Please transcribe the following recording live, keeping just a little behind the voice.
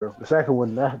though. The second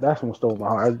one, that's what stole my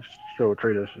heart. I just showed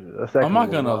Trey that shit. The second I'm not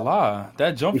one gonna was lie.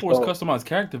 That Jump he Force stole. customized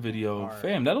character video, Alright.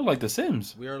 fam, that look like The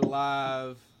Sims. We are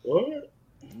live What?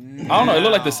 now. I don't know. It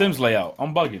looked like The Sims layout.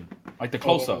 I'm bugging. Like the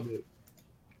close up.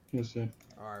 Let's see.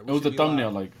 All right, It was the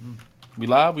thumbnail. Like, we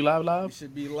live. We Live.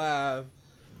 should be live.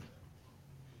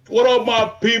 What up, my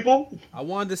people? I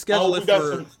wanted to schedule it we got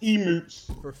some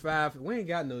emotes. for 5. We ain't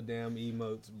got no damn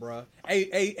emotes, bruh.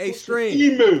 Hey, Some stream.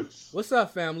 emotes. What's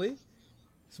up, family?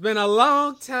 It's been a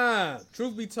long time.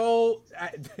 Truth be told,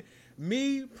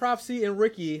 me, Propsy, and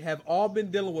Ricky have all been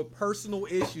dealing with personal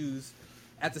issues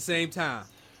at the same time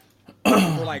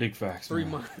for like Big facts, 3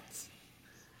 man. months.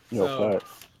 Yo, So,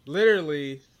 facts.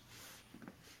 literally,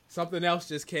 something else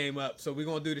just came up. So we're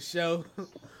gonna do the show,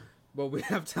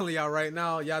 but I'm telling y'all right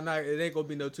now, it ain't gonna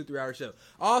be no 2-3 hour show.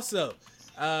 Also,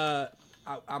 I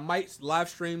might start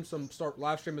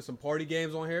live streaming some party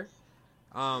games on here.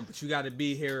 But you got to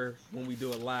be here when we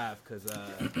do it live, because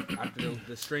after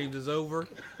the streams is over,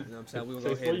 you know what I'm saying, we're going to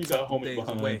go ahead and tuck some things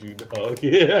away. You, dog.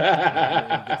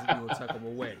 Yeah. We're going to tuck them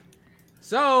away.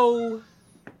 So,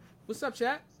 what's up,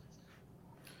 chat?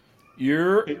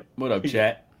 What up,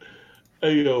 chat?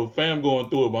 Hey, yo, fam going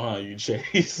through it behind you,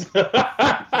 Chase. Yo,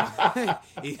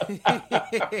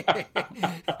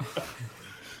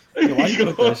 why you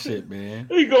put that shit, man?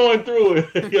 He going through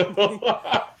it, yo.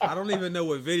 I don't even know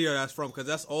what video that's from, because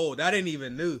that's old. That ain't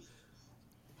even new.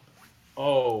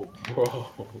 Oh, bro.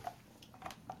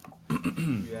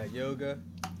 Yeah, yoga.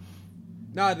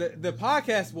 Nah, the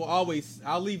podcast will always,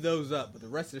 I'll leave those up, but the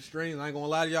rest of the streams, I ain't gonna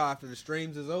lie to y'all, after the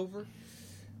streams is over,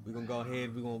 we're gonna go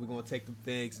ahead, we're gonna take them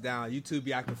things down. YouTube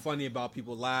be acting funny about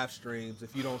people live streams.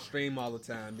 If you don't stream all the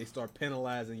time, they start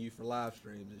penalizing you for live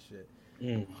streams and shit.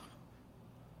 Mm.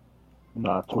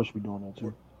 Nah, Twitch be doing that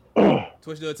too.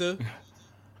 Twitch do it too?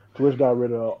 Twitch got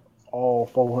rid of all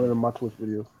 400 of my Twitch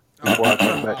videos before I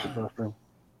came back to the stream.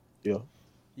 Yeah.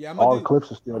 Yeah, All the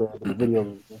clips are still there, but the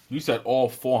videos. You said all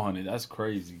 400. That's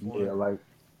crazy. Yeah, like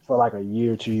for like a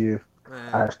year, 2 years.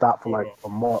 I had stopped for like a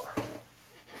month.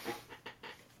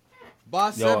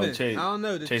 Boss Yo, 7, Chase- I don't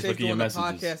know. The Chase, Chase look at your doing the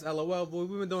messages. podcast, LOL. Boy,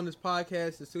 we've been doing this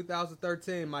podcast since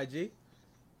 2013, my G.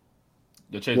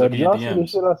 Yo, Chase, Yeah, look did at your y'all see the DMs.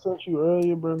 shit I sent you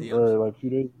earlier, bro? DMs? Like a few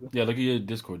days ago? Yeah, look at your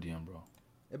Discord DM, bro.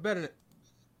 It better than...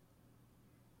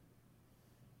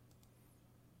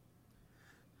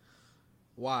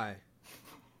 Why?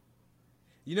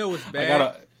 You know what's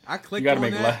bad? I clicked gotta on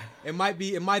make that. It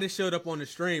might have showed up on the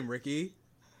stream, Ricky.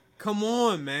 Come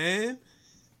on, man.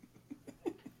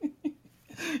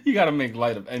 You gotta make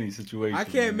light of any situation. I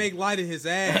can't man. make light of his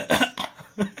ass.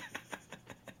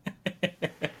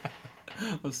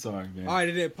 I'm sorry, man. All right,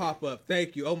 it didn't pop up.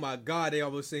 Thank you. Oh my God, they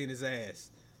almost seen his ass.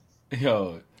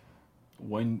 Yo,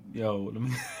 let me.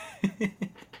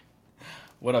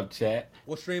 What up, chat?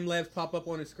 Will Streamlabs pop up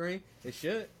on the screen? It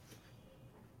should.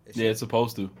 Yeah, it's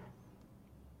supposed to.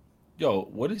 Yo,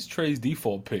 what is Trey's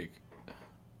default pick?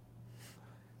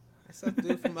 That's that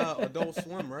dude from Adult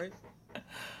Swim, right?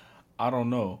 I don't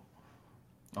know.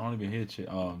 I don't even hear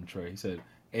Trey. He said,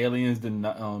 Aliens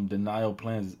denial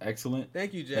plans is excellent.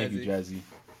 Thank you, Jazzy. Thank you, Jazzy.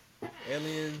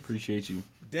 Aliens. Appreciate you.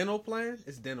 Dental plan?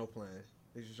 It's dental plan.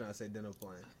 They're just trying to say dental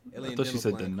plan. Alien I thought she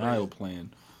dental said plan, denial crazy.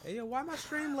 plan. Hey, yo, why my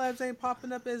Streamlabs ain't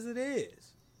popping up as it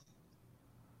is?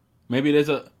 Maybe there's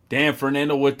a... Damn,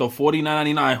 Fernando with the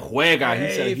 $49.99 juega.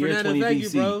 He said, here's Fernando, 20 thank VC. you,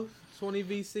 bro. 20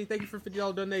 VC. Thank you for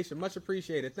 $50 donation. Much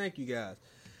appreciated. Thank you, guys.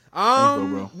 Thanks,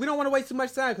 bro. We don't want to waste too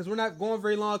much time because we're not going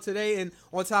very long today. And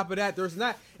on top of that,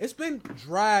 it's been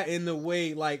dry in the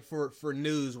way, like, for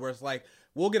news, where it's like,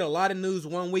 we'll get a lot of news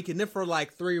 1 week, and then for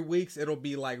like 3 weeks, it'll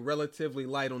be like relatively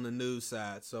light on the news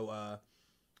side. So,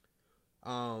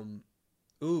 I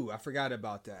forgot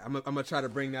about that. I'm gonna try to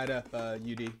bring that up, UD.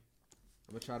 I'm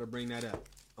gonna try to bring that up.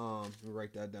 Let me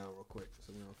write that down real quick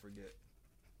so we don't forget.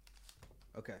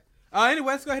 Okay. Anyway,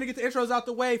 let's go ahead and get the intros out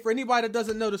the way. For anybody that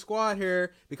doesn't know the squad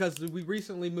here, because we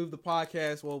recently moved the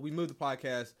podcast. Well, we moved the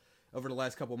podcast over the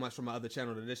last couple of months from my other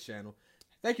channel to this channel.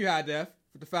 Thank you, High Def,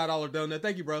 for the $5 donut.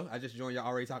 Thank you, bro. I just joined y'all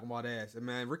already talking about ass. And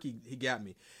man, Ricky, he got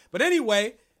me. But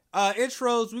anyway,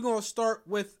 intros, we're going to start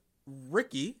with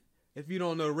Ricky. If you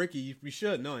don't know Ricky, you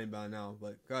should know him by now.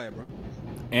 But go ahead, bro.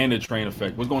 And the train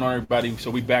effect. What's going on, everybody? So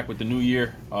we back with the new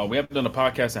year. We haven't done a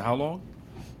podcast in how long?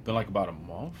 Been like about a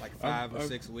month? Like 5 or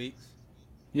 6 weeks.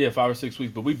 Yeah, 5 or 6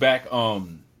 weeks. But we back.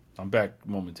 I'm back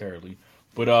momentarily.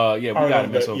 But yeah, we got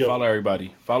it, man. So follow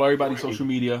everybody. Follow everybody social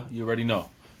media. You already know.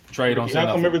 Trey, don't say How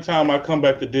nothing. come every time I come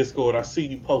back to Discord, I see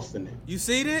you posting it? You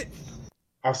seen it?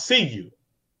 I see you.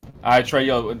 All right, Trey,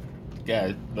 yo.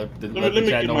 Yeah, let Let the me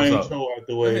chat get know my what's up. intro out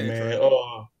the way, Go ahead, man.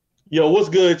 Trey. Yo, what's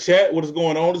good, chat? What is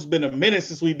going on? It's been a minute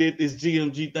since we did this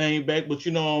GMG thing back, but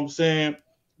you know what I'm saying?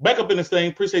 Back up in this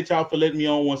thing. Appreciate y'all for letting me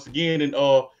on once again. And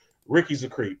Ricky's a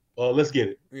creep. Let's get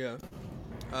it. Yeah.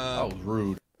 That was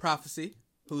rude. Prophecy,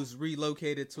 who's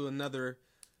relocated to another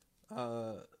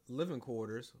living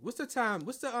quarters. What's the time?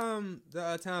 What's the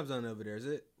time zone over there? Is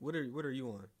it what are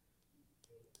you on?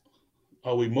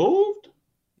 Oh, we moved?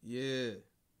 Yeah.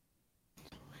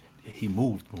 He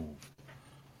moved.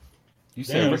 You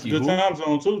said Damn, Ricky it's a good time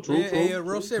zone too. True. Yeah,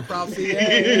 real shit, Prophecy.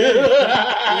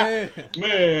 Yeah.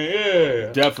 Man,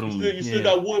 yeah. Definitely. You still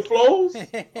got wood flows?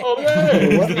 Oh, yeah.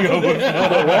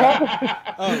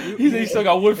 He said you still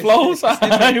got wood flows?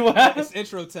 It's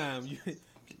intro time.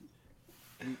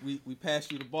 We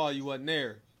passed you the ball. You wasn't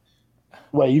there.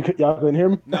 Wait, y'all couldn't hear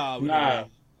me? Nah. The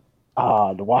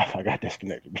Wi-Fi got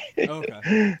disconnected.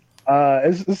 Okay.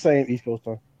 It's the same East Coast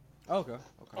time. Okay.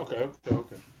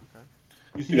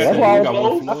 You see Yeah,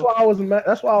 that? that's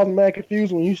why I was mad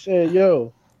confused when you said,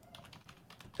 "Yo,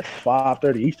 it's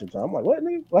 5:30 Eastern time." I'm like, "What,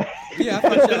 nigga?" Yeah, I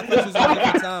thought you was on a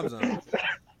different time zone.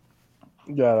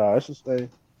 Yeah, it's the same.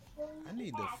 I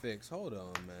need to fix. Hold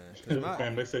on, man.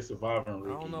 Fam, they say surviving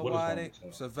Ricky. I don't know why they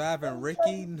surviving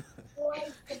Ricky.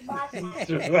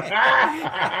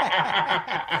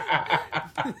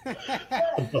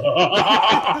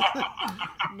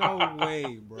 No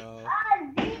way, bro.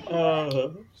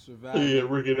 Surviving. Yeah,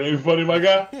 Ricky, that ain't funny, my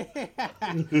guy.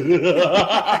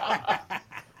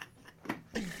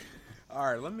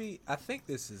 All right, I think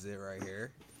this is it right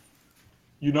here.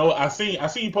 You know, I see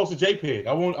you post a JPEG.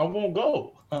 I won't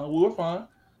go. We're fine.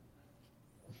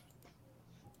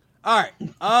 All right.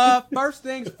 First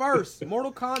things first.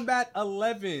 Mortal Kombat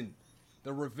 11.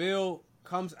 The reveal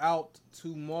comes out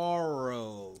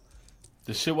tomorrow.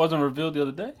 The shit wasn't revealed the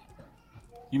other day?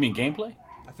 You mean gameplay?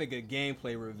 I think a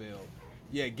gameplay reveal.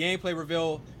 Yeah, gameplay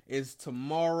reveal is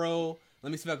tomorrow.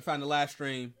 Let me see if I can find the live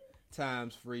stream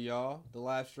times for y'all. The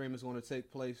live stream is going to take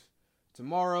place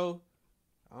tomorrow.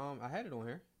 I had it on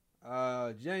here.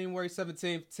 January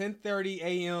 17th, 10:30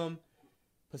 a.m.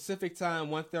 Pacific time,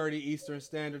 1:30 Eastern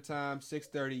Standard Time,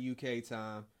 6:30 UK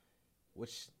time,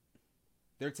 which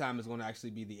their time is going to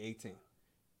actually be the 18th.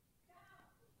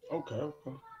 Okay.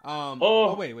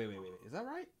 Oh, wait. Is that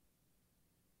right?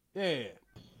 Yeah.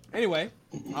 Anyway,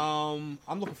 I'm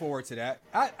looking forward to that.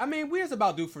 I mean, we're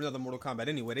about due for another Mortal Kombat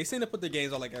anyway. They seem to put their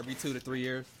games out like every 2 to 3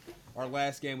 years. Our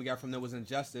last game we got from them was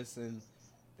Injustice, and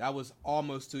that was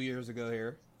almost 2 years ago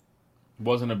here.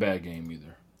 Wasn't a bad game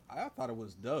either. I thought it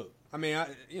was dope. I mean,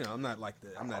 I'm not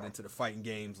into the fighting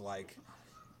games like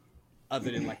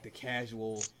other than like the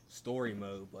casual story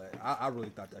mode, but I really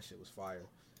thought that shit was fire.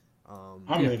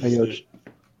 I'm interested.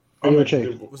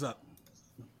 What's up?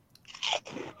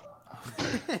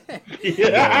 That's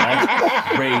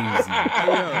crazy.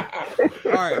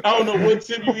 All right. I don't know what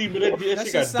tip you eat, but that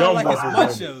shit got dumb. Like it's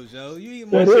munchos, yo. You eat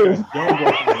munchos.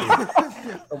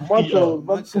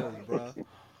 Munchos, bro.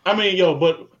 I mean,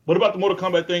 but about the Mortal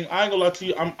Kombat thing, I ain't gonna lie to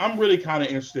you. I'm really kind of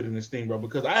interested in this thing, bro,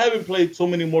 because I haven't played so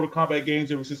many Mortal Kombat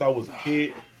games ever since I was a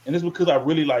kid, and it's because I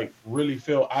really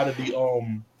fell out of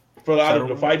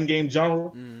the fighting game genre.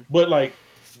 Mm. But like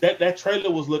that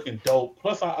trailer was looking dope.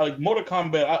 Plus, I like Mortal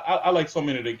Kombat. I like so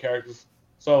many of their characters,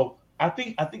 so I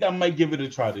think I might give it a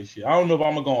try this year. I don't know if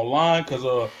I'm gonna go online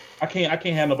because I can't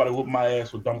have nobody whoop my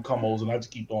ass with dumb combos, and I just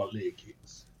keep throwing leg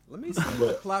kicks. Let me see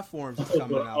what platforms it's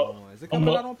coming out on. Is it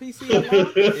coming out on PC?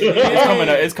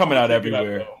 It's coming out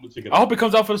everywhere. I hope it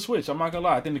comes out for the Switch. I'm not gonna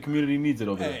lie. I think the community needs it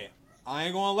over there. I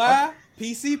ain't gonna lie.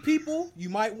 PC people, you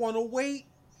might want to wait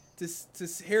to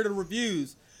hear the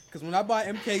reviews. Because when I bought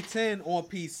MK10 on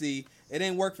PC, it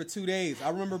didn't work for 2 days. I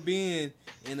remember being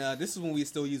in, this is when we were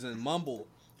still using Mumble.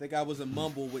 I think I was in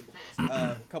Mumble with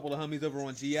a couple of homies over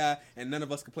on GI, and none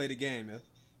of us could play the game, man.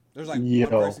 There's like one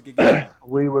person could get it.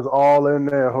 We was all in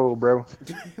there, bro.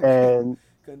 And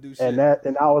couldn't do shit.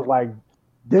 And I was like,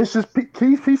 this is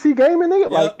PC gaming, nigga?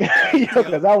 Yep. Like,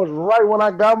 because that was right when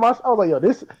I got my, I was like, yo,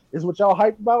 this is what y'all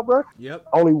hyped about, bro? Yep.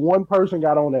 Only one person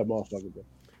got on that motherfucker, bro.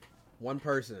 One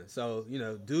person. So,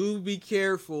 do be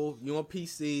careful. You on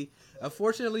PC.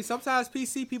 Unfortunately, sometimes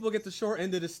PC people get the short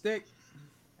end of the stick.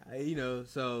 Don't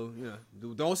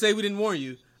say we didn't warn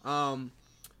you.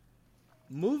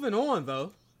 Moving on,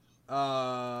 though.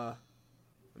 Let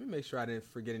me make sure I didn't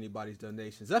forget anybody's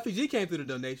donations. FEG came through the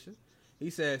donation. He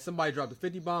said, somebody dropped a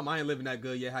 50 bomb. I ain't living that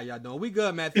good yet. How y'all doing? We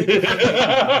good, man. Thank you.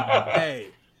 Hey,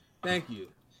 thank you.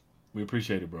 We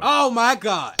appreciate it, bro. Oh, my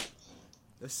God.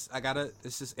 It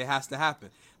has to happen.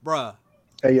 Bruh.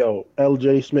 Hey, yo,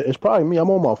 LJ Smith. It's probably me. I'm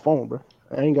on my phone, bro.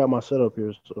 I ain't got my setup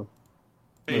here, so.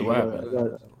 Hey, what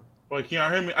happened? Wait, can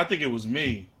y'all hear me? I think it was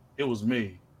me.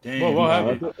 Damn. What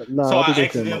happened? So I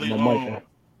accidentally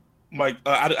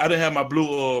I didn't have my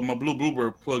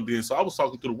Bluebird plugged in, so I was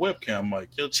talking through the webcam. I'm like,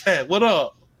 yo, Chad, what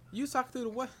up? You talking through the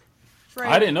what?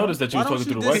 I didn't notice that you was talking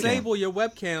through the webcam. Why don't you disable your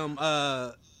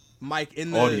webcam, mic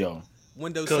in the audio?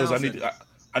 Windows. Because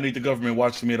I need the government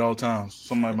watching me at all times.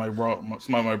 Somebody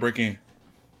might break in.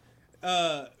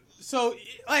 So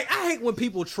like I hate when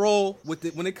people troll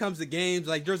when it comes to games.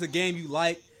 Like there's a game you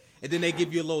like, and then they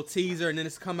give you a little teaser, and then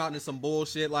it's come out into some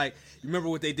bullshit. Like you remember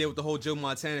what they did with the whole Joe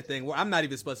Montana thing, where I'm not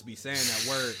even supposed to be saying that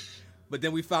word, but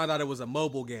then we found out it was a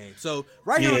mobile game. So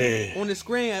here on the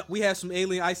screen we have some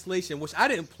Alien Isolation, which I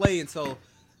didn't play until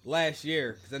last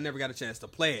year because I never got a chance to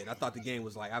play it. I thought the game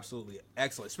was like absolutely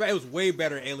excellent. It was way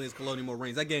better than Aliens Colonial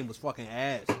Marines. That game was fucking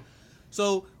ass.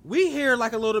 So we hear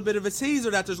like a little bit of a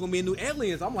teaser that there's gonna be a new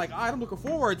Aliens. I'm like, all right, I'm looking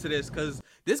forward to this because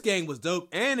this game was dope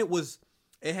and it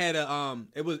had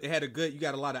a good. You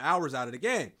got a lot of hours out of the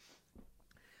game.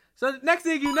 So next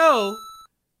thing you know,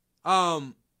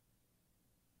 DOA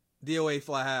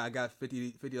fly high. I got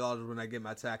 $50 when I get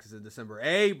my taxes in December.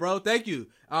 Hey, bro, thank you.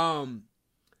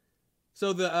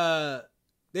 So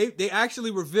they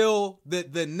actually reveal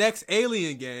the next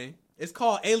Alien game. It's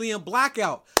called Alien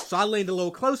Blackout. So I leaned a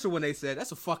little closer when they said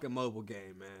that's a fucking mobile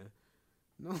game, man.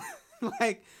 No,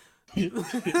 like I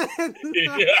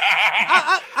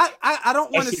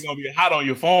don't want to. That's gonna be hot on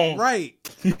your phone, right?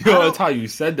 Yo, that's how you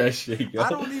said that shit. Yo. I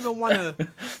don't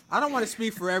want to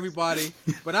speak for everybody,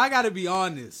 but I got to be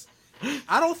honest.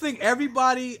 I don't think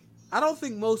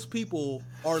most people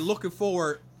are looking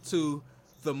forward to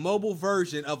the mobile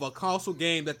version of a console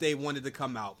game that they wanted to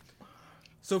come out.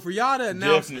 So for y'all to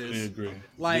announce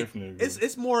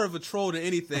it's more of a troll than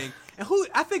anything. And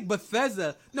I think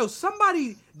Bethesda,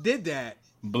 somebody did that.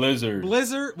 Blizzard.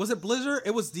 Was it Blizzard?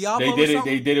 It was Diablo.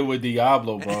 They did it with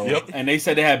Diablo, bro. Yep. And they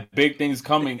said they had big things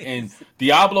coming. And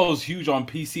Diablo is huge on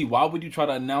PC. Why would you try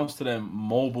to announce to them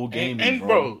mobile gaming, and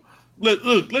bro?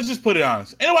 Look, let's just put it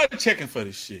honest. Ain't nobody checking for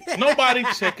this shit. Nobody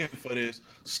checking for this.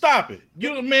 Stop it.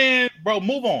 You man, bro,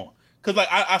 move on. Cause like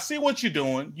I see what you're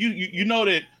doing. You know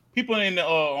that people in the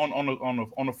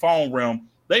on the phone realm,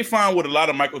 they find with a lot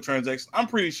of microtransactions. I'm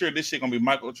pretty sure this shit gonna be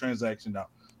microtransaction now.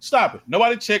 Stop it.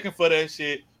 Nobody checking for that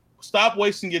shit. Stop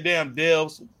wasting your damn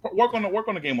devs. Work on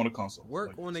the game on the console.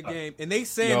 Work on the game. And they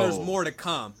saying there's more to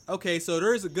come. Okay, so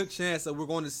there is a good chance that we're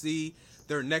going to see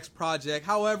their next project.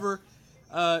 However,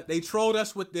 they trolled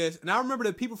us with this. And I remember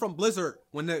the people from Blizzard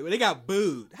when they got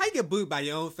booed. How you get booed by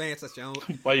your own fans at your own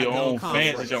by your own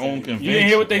fans at your own convention? You didn't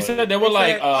hear what they said? They were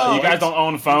like, you guys don't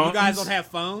own phones? You guys don't have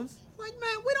phones? Like,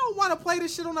 man, we don't want to play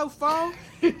this shit on no phone.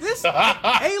 This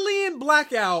Alien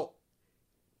Blackout,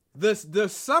 the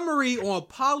summary on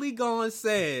Polygon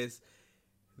says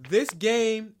this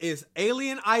game is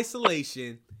Alien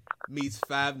Isolation meets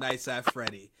Five Nights at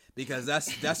Freddy, because that's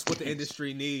what the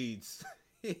industry needs.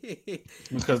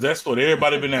 Because that's what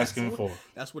everybody been asking for.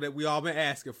 That's what we all been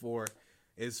asking for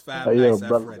is Five Nights at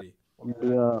Freddy. I'm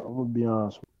gonna be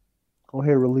honest. Go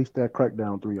ahead and release that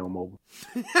Crackdown 3 on mobile.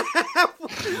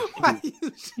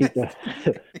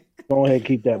 Go ahead and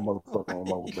keep that motherfucker on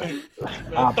mobile.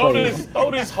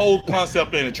 Throw this whole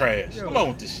concept in the trash. Come on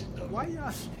with this shit. Why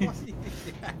y'all?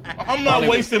 I'm not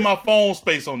wasting my phone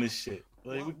space on this shit.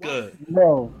 Like, we good.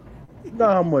 Bro, you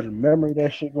know how much memory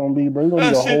that shit gonna be, bro? You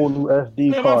gonna need a whole new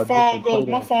SD card.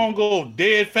 My phone goes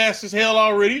dead fast as hell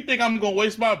already. You think I'm gonna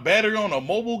waste my battery on a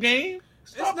mobile game?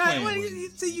 Stop playing with me.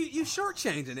 See, you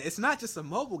shortchanging it. It's not just a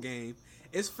mobile game.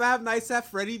 It's Five Nights at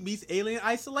Freddy meets Alien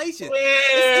Isolation.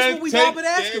 It's what we've all been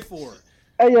asking for.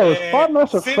 Hey, yo, is Five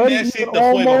Nights at Freddy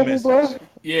on mobile, bro?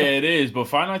 Yeah, it is, but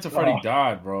Five Nights at Freddy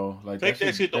died, bro. Like that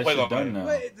shit done now.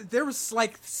 But there was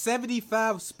like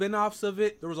 75 spin-offs of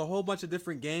it. There was a whole bunch of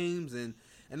different games and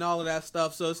all of that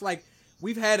stuff. So it's like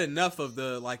we've had enough of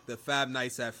the Five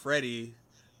Nights at Freddy.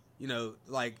 You know,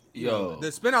 like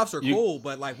the spin-offs are cool,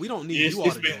 but like we don't need you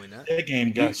all to doing that. That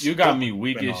game you got me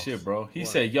weak as shit, bro. He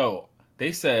said, "Yo,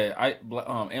 they said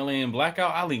Alien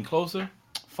Blackout. I lean closer.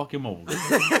 Fuck your mobile."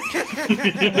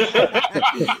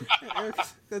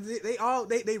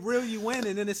 they reel you in,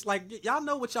 and then it's like y'all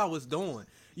know what y'all was doing.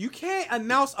 You can't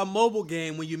announce a mobile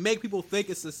game when you make people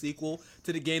think it's a sequel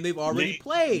to the game they've already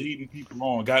played. Leading people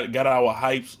on. Got our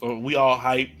hypes. We all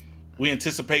hype. We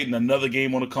anticipating another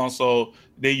game on the console.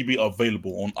 Then you be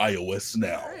available on iOS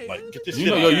now. Right. Like, get this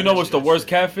you know what's the worst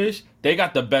catfish? They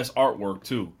got the best artwork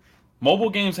too. Mobile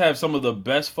games have some of the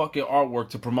best fucking artwork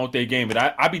to promote their game, but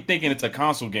I be thinking it's a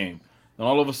console game, and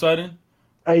all of a sudden,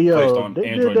 hey yo, placed on they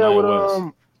Android did that and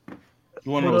iOS.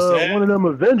 One of them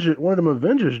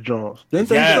Avengers joints. Didn't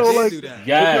they show like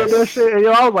that shit? And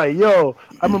yo, I was like, yo,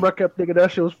 I remember I kept thinking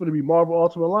that shit was going to be Marvel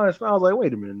Ultimate Alliance, and I was like,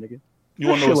 wait a minute, nigga. You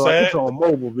want to know what's sad? It's on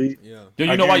mobile, B. Yeah. Do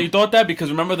you know why you thought that?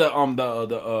 Because remember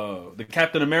the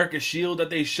Captain America shield that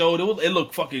they showed? It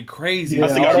looked fucking crazy. Yeah, I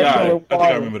think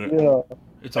I remember that. Yeah.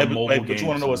 It's a mobile game. But you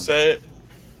want to know what's sad?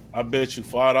 I bet you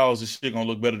 $5 this shit gonna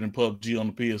look better than PUBG on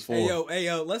the PS4. Hey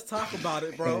yo, let's talk about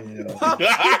it, bro. Hey, yo. Oh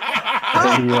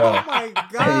my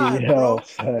god, bro.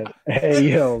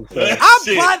 Hey yo, I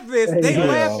bought this. They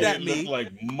laughed at It me. looked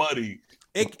like muddy.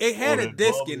 It had a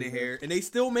disc in here, and they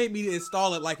still made me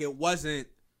install it like it wasn't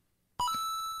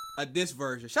a disc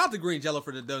version. Shout out to Green Jello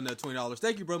for the donut $20.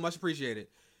 Thank you, bro. Much appreciated.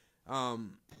 I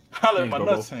let my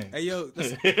nuts hang. Hey yo,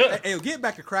 hey yo, get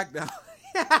back to Crackdown.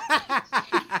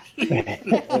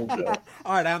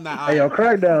 All right, I'm not. Hey yo,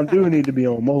 Crackdown do need to be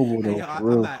on mobile though. Hey, For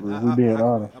real. We being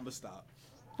honest. I'm gonna stop.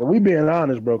 But we being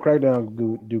honest, bro. Crackdown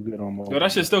do good on mobile. Yo,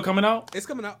 that shit's still coming out? It's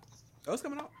coming out. Oh, it's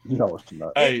coming out. No, it's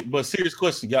not. Hey, but serious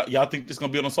question. Y'all think this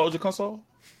gonna be on a Soldier console?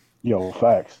 Yo,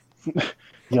 facts.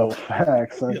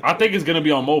 Son. I think it's gonna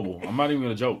be on mobile. I'm not even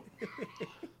gonna joke.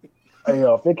 Hey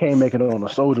yo, if they can't make it on a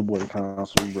Soldier Boy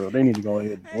console, bro, they need to go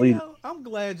ahead and delete it. I'm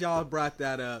glad y'all brought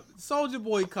that up. Soldier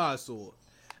Boy console.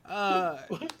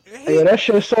 Hey, that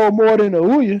shit sold more than the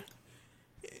Ouya.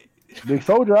 Big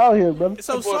Soldier out here, brother.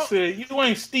 So said, you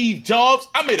ain't Steve Jobs.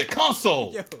 I made a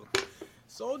console. Yo,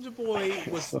 Soldier Boy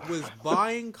was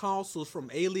buying consoles from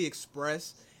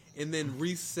AliExpress and then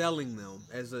reselling them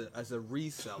as a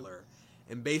reseller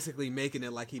and basically making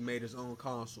it like he made his own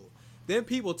console. Then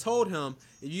people told him,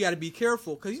 you got to be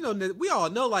careful because, you know, we all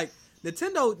know, like,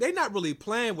 Nintendo, they not really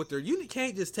playing with you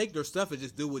can't just take their stuff and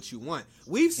just do what you want.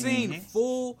 We've seen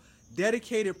full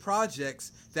dedicated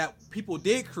projects that people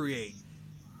did create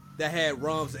that had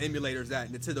ROMs and emulators that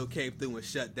Nintendo came through and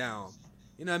shut down.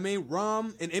 You know what I mean?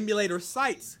 ROM and emulator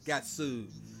sites got sued.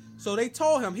 So they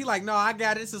told him, he like, no, I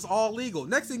got it. This is all legal.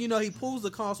 Next thing you know, he pulls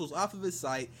the consoles off of his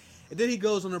site, and then he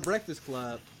goes on the Breakfast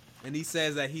Club, and he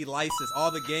says that he licensed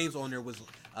all the games on there was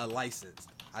licensed.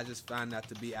 I just find that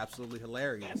to be absolutely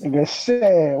hilarious. Nigga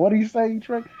said, what do you say,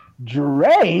 Drake?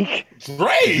 Drake?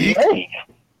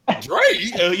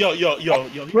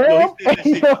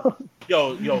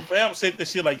 Yo, fam said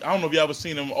this shit like, I don't know if y'all ever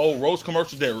seen them old roast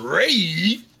commercials that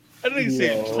Ray. That nigga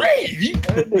said Drake.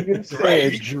 That nigga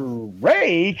said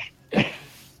Drake.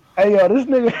 Hey yo, this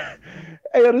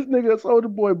nigga Soldier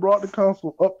Boy brought the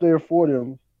console up there for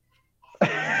them.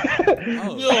 Yo,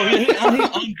 he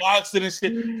unboxed it and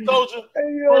shit. Soldier,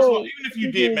 first of all, even if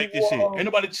you did make this shit, ain't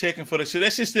nobody checking for the shit.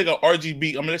 That shit still got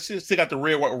RGB. I mean, that shit still got the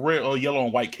red, yellow,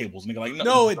 and white cables, nigga. Like,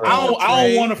 no, it don't. I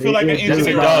don't want to feel like an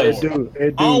Instagram. I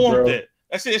don't want that.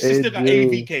 That shit still got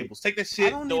AV cables. Take that shit. I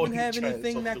don't even have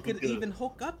anything that could even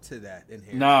hook up to that in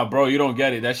here. Nah, bro, you don't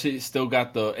get it. That shit still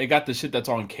got the shit that's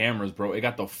on cameras, bro. It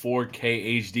got the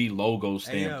 4K HD logo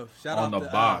stamp on the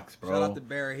box, bro. Shout out to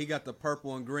Barry. He got the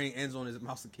purple and green ends on his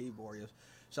mouse and keyboard. Yo.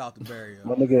 Shout out to Barry.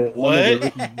 My nigga,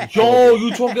 what? Yo,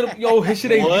 you talking? Yo, his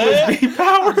shit ain't USB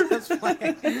powered.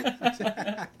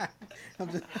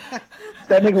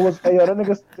 That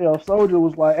nigga Soldier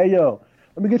was like, hey yo,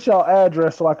 let me get y'all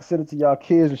address so I can send it to y'all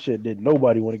kids and shit. Did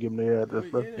nobody want to give him their address,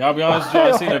 bro? Y'all be honest with you,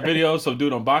 I seen a video, some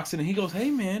dude unboxing, and he goes, hey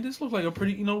man, this looks like a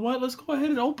pretty, you know what? Let's go ahead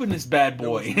and open this bad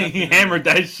boy. He hammered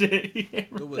that shit.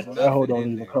 That hoe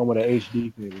don't even come with an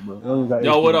HD cable, bro.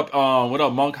 Yo, what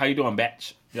up, Monk? How you doing,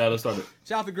 Batch? Yeah, let's start it.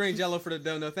 Shout out to Green Jello for the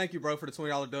dono. Thank you, bro, for the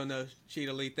 $20 dono.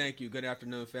 Cheetah Lee, thank you. Good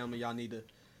afternoon, family. Y'all need to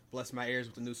bless my ears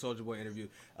with the new Soldier Boy interview.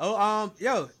 Oh,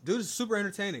 yo, dude is super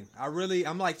entertaining.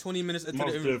 I'm like 20 minutes into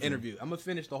the interview. I'm gonna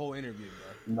finish the whole interview,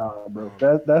 bro. Nah, bro.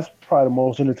 That's probably the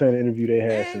most entertaining interview they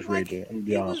had since Ray J. I'm gonna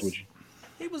be honest with you.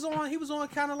 He was on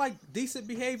kind of like decent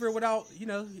behavior without, you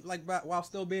know, like while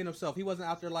still being himself. He wasn't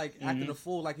out there like acting a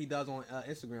fool like he does on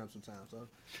Instagram sometimes. So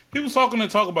he was talking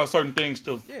about certain things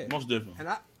too. Yeah, most different. And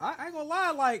I ain't gonna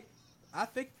lie, like I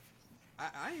think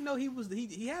I didn't know he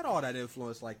had all that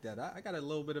influence like that. I got a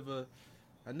little bit of a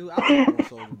new outlook on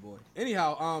Soldier Boy.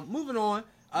 Anyhow, moving on.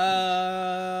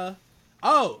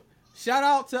 Shout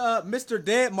out to Mr.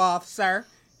 Deadmoth, sir.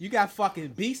 You got fucking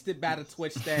beasted by the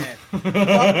Twitch stab.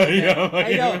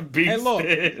 Hey, look.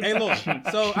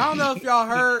 So I don't know if y'all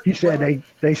heard. He said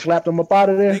they slapped him up out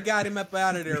of there. They got him up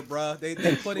out of there, bro. They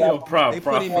put him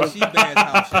in She-Bad's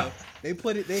house. Yo. They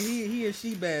put it. He in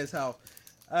She-Bad's house.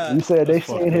 You said they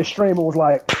seen his stream and was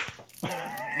like,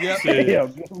 "Yep, yeah,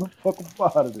 get him the fuck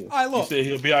up out of there." All right, look. You said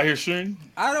he'll be out here soon.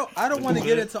 I don't want to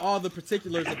get into all the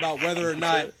particulars about whether or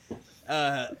not,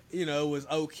 it was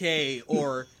okay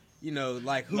or. You know,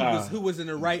 like who was in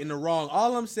the right and the wrong.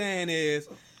 All I'm saying is,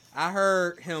 I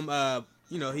heard him.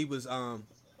 He was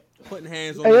putting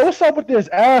hands on. Hey, what's up with this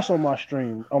ass on my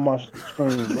stream? On my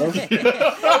screen, bro.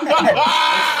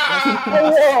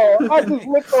 Hey, yo, I just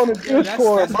looked on the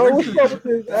Discord, that's bro. What's up with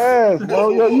this ass, bro?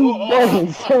 Yo, you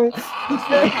bugging, son.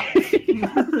 You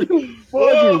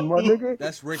bugging, my nigga.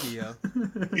 That's Ricky, yo.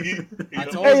 I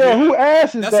told Hey, you. yo, who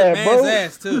ass is That's that, a man's bro?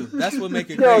 ass too. That's what make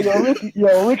it Yo, crazy.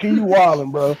 Ricky, you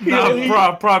wildin', bro.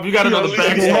 Nah, Prop, you gotta know the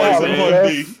backstory,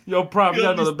 man. Yo, Prop, you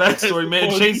gotta know the backstory,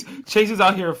 man. Chase is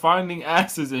out here finding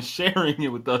asses and sharing it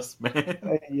with us, man.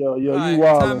 Hey, yo, you All right,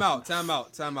 wildin'. time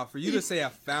out. For you to say I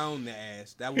found the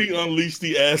ass, that was He unleashed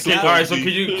the ass. All right, so can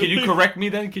you correct me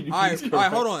then? Can you? all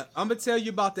right, hold on. I'm gonna tell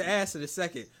you about the ass in a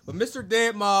second. But Mr.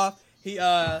 Dead Moth, he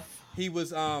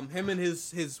was him and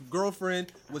his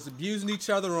girlfriend was abusing each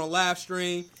other on a live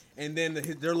stream, and then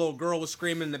their little girl was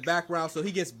screaming in the background, so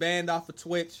he gets banned off of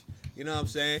Twitch. You know what I'm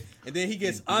saying? And then he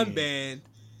gets unbanned,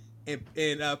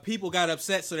 and people got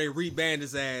upset, so they rebanned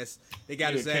his ass. They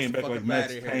got his ass came back fucking like bad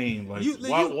Max here. Payne.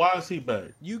 Like, why is he back?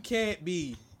 You can't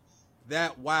be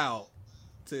that wild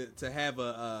to have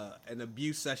an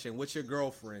abuse session with your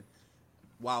girlfriend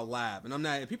while live. And I'm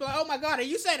not. People are like, oh my god, are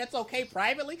you saying that's okay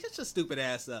privately? Shut your stupid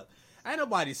ass up. Ain't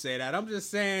nobody say that. I'm just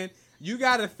saying you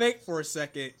gotta think for a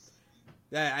second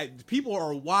that people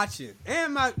are watching.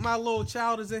 And my little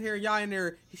child is in here. Y'all in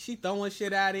there. She throwing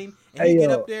shit at him, and he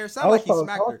get up there. Sound like he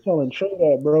smacked her. I was telling Trey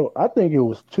that, bro. I think it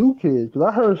was 2 kids because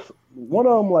I heard one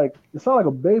of them like it sounded like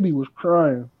a baby was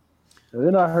crying, and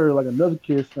then I heard like another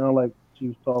kid sound like she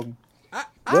was talking.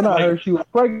 Then I heard she was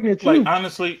pregnant too. Like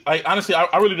honestly,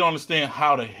 I really don't understand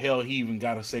how the hell he even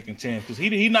got a second chance because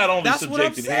he not only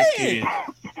subjected his kids,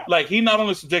 like he not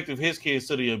only subjected his kids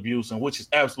to the abuse, and which is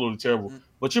absolutely terrible.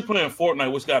 But you're playing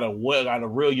Fortnite, which got a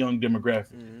real young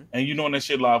demographic, and you knowing that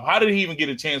shit live. How did he even get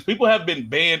a chance? People have been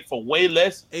banned for way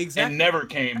less and never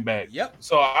came back. Yep.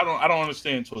 So I don't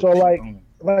understand. So like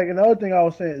another thing I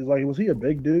was saying is like, was he a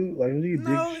big dude? Like, was he a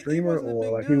big streamer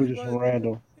or like he was just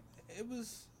random? It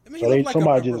was. I mean, So he looked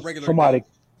like a regular somebody.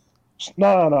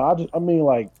 No. I mean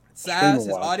like size,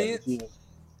 his audience.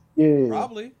 Yeah.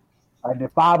 Probably. Like,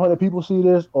 did 500 people see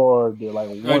this, or did like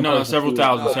no, several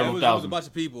thousand, It was a bunch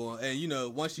of people, and you know,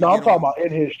 once you. No, I'm talking about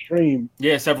in his stream.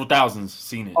 Yeah, several thousands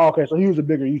seen it. Oh, okay, so he was a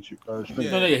bigger YouTuber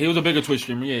streamer. No, he was a bigger Twitch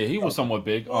streamer. Yeah, he was somewhat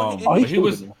big. He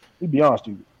was. He'd be honest,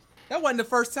 dude. That wasn't the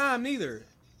first time neither.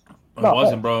 It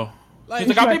wasn't, bro. He's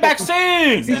like, I'll be back soon.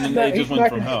 And then they just went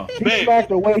from hell. He smacked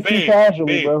her way too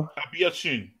casually, bro. I'll be a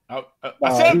soon. I said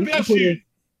I'll be a soon.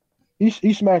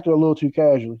 He smacked her a little too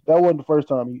casually. That wasn't the first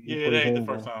time. Yeah, that ain't the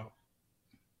first time.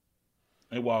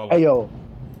 Hey, yo.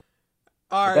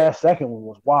 All right. That second one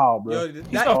was wild, bro. Yo,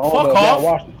 fuck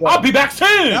off. I'll be back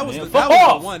soon. That was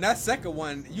the one. That second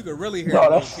one, you could really hear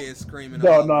little kids screaming.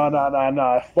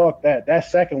 No. Fuck that. That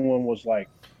second one was like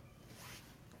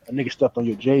a nigga stepped on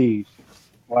your J's.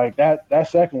 Like that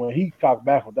second one, he cocked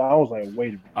back with that. I was like, wait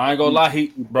a minute. I ain't gonna lie,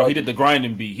 he did the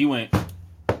grinding beat. He went.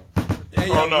 Hey,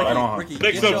 yo, Ricky,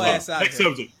 Next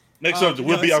subject. Next subject.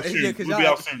 We'll be out soon. We'll be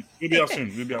out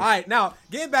soon. All right, now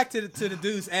getting back to the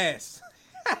dude's ass.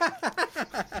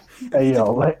 Hey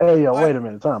yo, wait a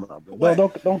minute, time out, bro.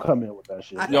 Don't come in with that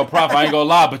shit. Yo, Prof, I ain't gonna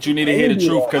lie, but you need to hear the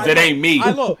truth because it ain't me.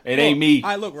 It ain't me.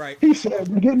 I look right. He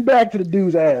said, getting back to the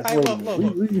dude's ass. Look.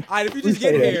 All right, if you just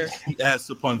get here,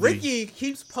 Ricky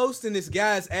keeps posting this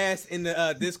guy's ass in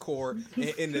the Discord,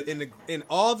 in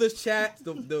all the chats,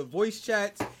 the voice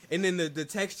chats, and then the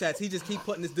text chats. He just keep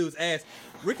putting this dude's ass.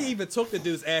 Ricky even took the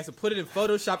dude's ass and put it in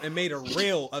Photoshop and made a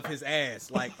reel of his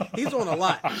ass. Like, he's doing a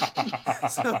lot.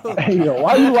 So, hey, yo,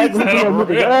 why you like this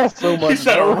ass so much? He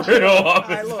said a reel of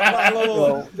his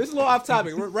ass. This is a little off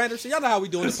topic. Random shit. Y'all know how we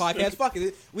doing this podcast. Fuck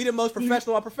it. We the most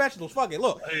professional of professionals. Fuck it.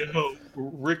 Look. Hey,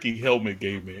 Ricky helmet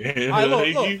game, man. All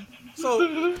right, look.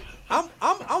 So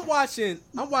I'm watching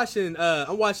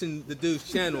the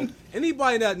dude's channel.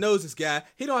 Anybody that knows this guy,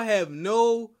 he don't have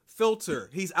no filter.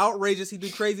 He's outrageous. He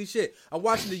do crazy shit. I'm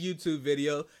watching the YouTube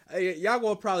video. Y'all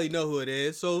gonna probably know who it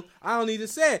is, so I don't need to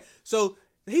say it. So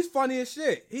he's funny as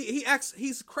shit.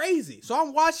 He's crazy. So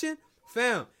I'm watching,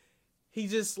 fam. He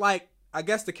just like, I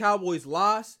guess the Cowboys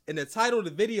lost, and the title of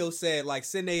the video said like,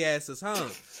 send they asses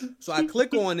home. So I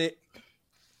click on it,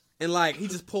 and like he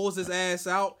just pulls his ass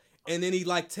out, and then he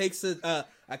like takes a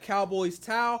Cowboys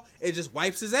towel and just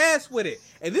wipes his ass with it.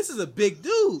 And this is a big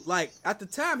dude. Like, at the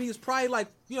time, he was probably like,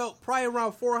 probably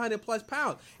around 400 plus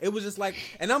pounds. It was just like,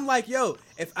 and I'm like, yo,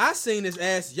 if I seen his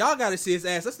ass, y'all got to see his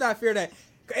ass. Let's not fear that.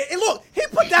 And look, he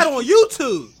put that on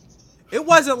YouTube. It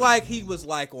wasn't like he was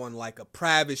like on like a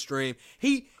private stream.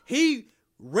 He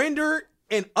rendered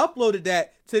and uploaded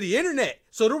that to the internet.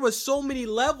 So there was so many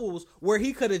levels where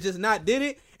he could have just not did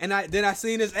it. And then I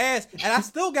seen his ass, and I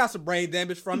still got some brain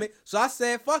damage from it. So I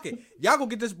said, "Fuck it, y'all gonna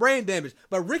get this brain damage."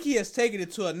 But Ricky has taken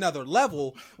it to another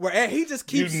level where he just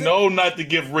keeps. Not to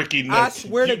give Ricky nuts. I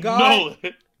swear to God,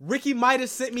 Ricky might have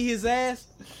sent me his ass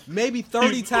maybe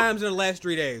 30 times in the last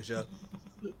 3 days, yo.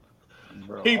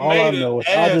 Bro, he all made I know an is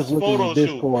I ass just looked photo at the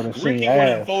shoot. Discord and Ricky seen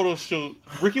went ass. in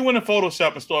Ricky went in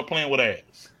Photoshop and started playing with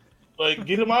ass. Like,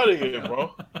 get him out of here,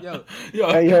 bro.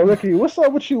 Yo, Ricky, what's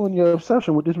up with you and your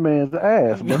obsession with this man's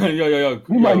ass, man? yo.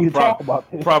 We might need to talk about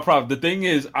this. Prop. The thing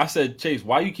is, I said, Chase,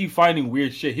 why you keep finding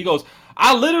weird shit? He goes,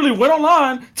 I literally went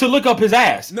online to look up his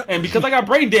ass. No. And because I got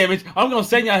brain damage, I'm going to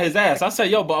send y'all his ass. I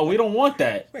said, yo, but we don't want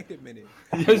that. Wait a minute.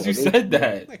 Because you said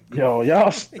that. Yo,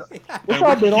 y'all.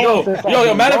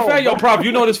 Yo, matter of fact, Prop,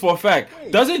 you know this for a fact.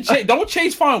 Don't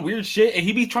Chase find weird shit and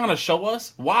he be trying to show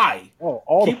us? Why? Oh,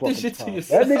 all keep the this shit time. to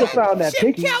yourself. That nigga found that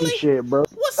pinky shit, bro.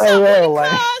 What's up with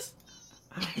it, cuz?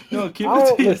 Yo, keep I it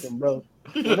don't to listen, bro.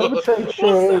 Never take shit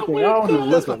or anything. I don't even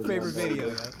That's listen. my favorite video,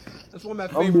 yo. That's one of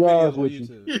my I'll favorite be videos honest on with you.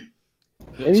 YouTube.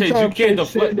 Anytime Chase, you can't Chase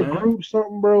send the group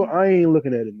something, bro, I ain't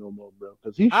looking at it no more, bro.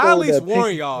 Because he showed I at least that warn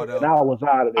pinky y'all, shit though. and I was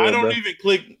out of there, I don't bro. even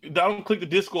click. I don't click the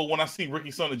Discord when I see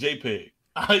Ricky son of JPEG.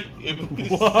 If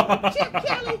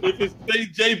it's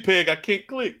JPEG, I can't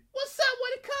click. What's up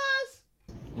with it, cuz?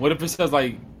 What if it says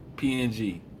like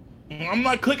PNG? I'm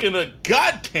not clicking a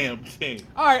goddamn thing.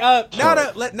 All right,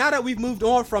 now that we've moved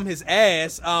on from his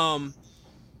ass,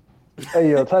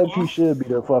 Hey, yo, Type P should be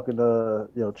the fucking,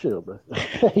 yo, chill, bro.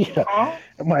 Yeah.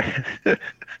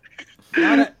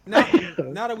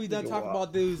 Now that we done talking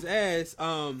about dude's ass,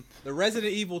 the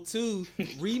Resident Evil 2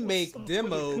 remake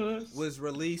demo was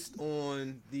released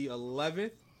on the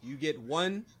 11th. You get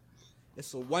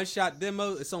it's a one-shot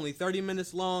demo. It's only 30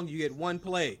 minutes long. You get one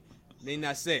play. Then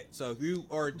that's it. So if you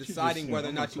are deciding whether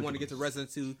or not you want to get the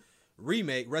Resident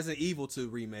Evil 2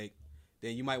 remake,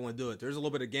 then you might want to do it. There's a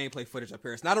little bit of gameplay footage up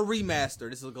here. It's not a remaster.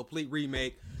 This is a complete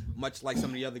remake, much like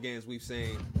some of the other games we've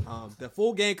seen. The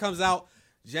full game comes out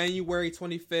January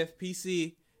 25th,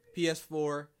 PC,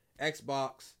 PS4,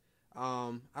 Xbox.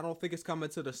 I don't think it's coming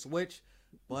to the Switch,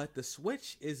 but the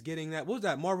Switch is getting that. What was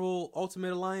that, Marvel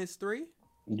Ultimate Alliance 3?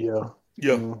 Yeah.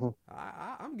 Yeah. Mm-hmm.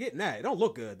 I'm getting that. It don't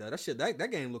look good, though.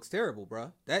 That game looks terrible,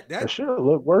 bro. That shit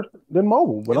look worse than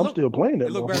mobile, but I'm still playing that.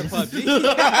 It look better than PUBG.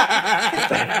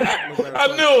 I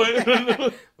knew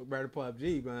it. Look better than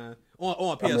PUBG, man.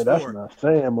 On PS4. I mean, that's not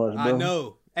saying much, bro. I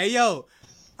know. Hey, yo.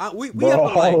 We bro,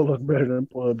 up like, look better than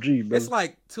PUBG, bro. It's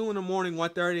like 2 a.m,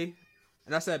 1:30,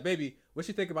 and I said, "Baby, what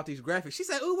you think about these graphics?" She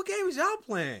said, "Ooh, what game is y'all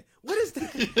playing? What is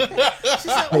that?" She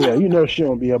said, hey, yeah, you know she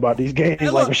don't be about these games. Hey,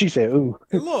 like when she said, "Ooh."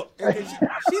 And look,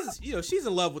 she's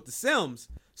in love with The Sims,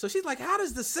 so she's like, "How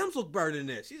does The Sims look better than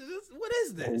this?" She said, "What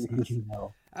is this?"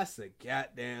 That's a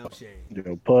goddamn shame. You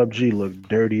know, PUBG look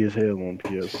dirty as hell on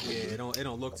PS. Yeah, it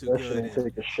don't look too that good. Shit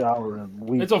take a shower and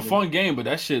week. It's a fun game, but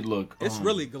that shit look. It's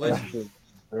really glitchy.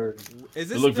 Is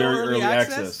this it looked still very early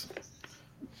access?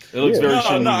 It looks Yeah.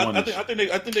 very No, I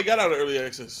think they got out of early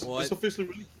access. What? It's officially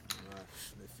released.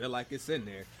 I feel like it's in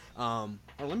there.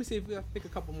 Let me see if I think a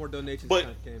couple more donations But-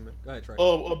 came in. Go ahead, Trey.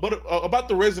 But about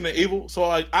the Resident Evil, so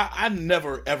I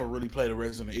never ever really played a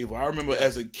Resident Evil. I remember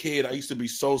as a kid, I used to be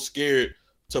so scared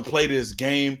to play this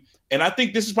game, and I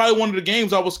think this is probably one of the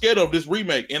games I was scared of, this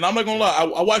remake. And I'm not gonna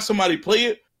lie, I watched somebody play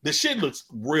it. The shit looks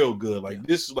real good. Like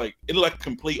this is like it looked like a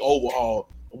complete overhaul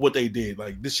of what they did.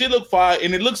 Like the shit look fire,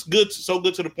 and it looks good, so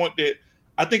good to the point that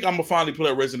I think I'm gonna finally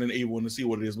play Resident Evil and see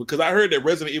what it is, because I heard that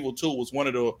Resident Evil 2 was one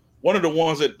of the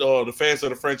ones that the fans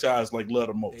of the franchise like love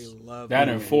the most. They love that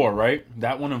in 4, right?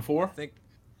 That one in 4. I think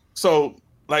so.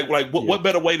 What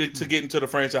better way to get into the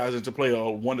franchise and to play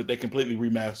one that they completely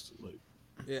remastered? Like,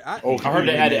 yeah, I heard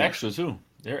they added extra too.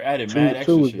 They're added mad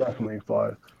extra two is shit. definitely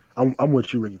fire. I'm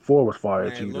with you, Ricky. 4 was fire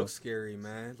man, too. it Though. looks scary,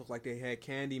 man. It looked like they had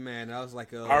candy, man. I was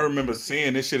like, I remember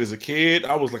seeing this shit as a kid.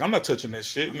 I was like, I'm not touching that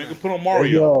shit. Nigga, put on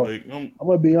Mario. Hey, I'm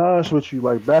gonna be honest with you.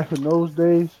 Like back in those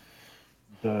days,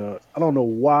 I don't know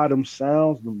why them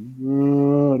sounds,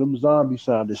 them zombie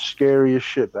sound is scary as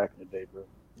shit back in the day, bro.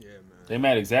 yeah, man. They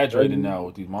mad exaggerated now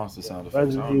with these monster sound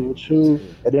effects. Resident Evil 2,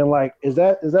 and then like, is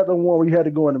that the one where you had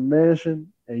to go in the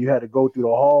mansion and you had to go through the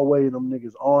hallway and them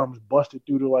niggas' arms busted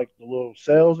through the little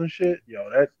cells and shit? Yo,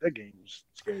 that game was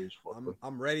scary as fuck.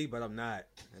 I'm ready, but I'm not,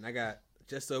 and I got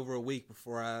just over a week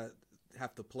before I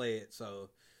have to play it. So,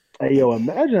 hey, yo,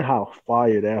 imagine how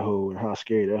fire that hoe and how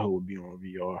scary that hoe would be on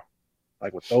VR.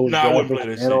 Like with those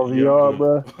graphics and on VR,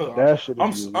 bro. That shit.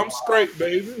 I'm straight,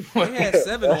 baby. they had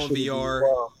 7 on VR.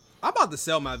 Wow. I'm about to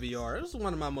sell my VR. This is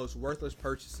one of my most worthless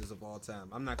purchases of all time.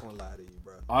 I'm not gonna lie to you,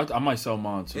 bro. I might sell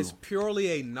mine too. It's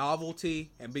purely a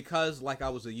novelty, and because like I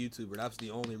was a YouTuber, that's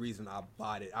the only reason I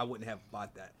bought it. I wouldn't have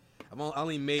bought that. I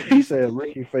only made. He said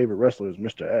Ricky's favorite wrestler is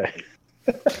Mr. Ass.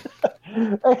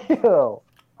 Hey yo,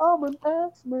 I'm an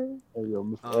ass man. Hey yo,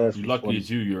 Mr. Ass. You lucky as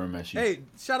you're a Messi. Hey,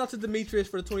 shout out to Demetrius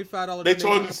for the $25. They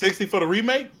charging $60 for the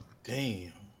remake.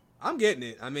 Damn. I'm getting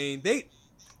it. I mean, they.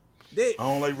 I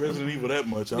don't like Resident Evil that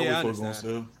much. Yeah, I was gonna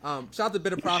sell. Shout out to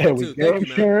Bit of Profit too. Thank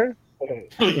you, man.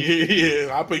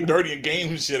 Yeah. I play dirty in games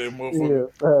and shit, that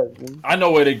motherfucker. Yeah, I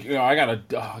know where to. I got a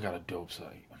dope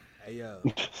site. Hey yo.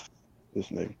 this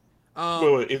nigga.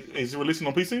 Wait, is it releasing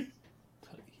on PC?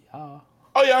 Yeah.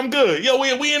 Oh yeah, I'm good. Yo,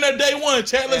 we in that day one,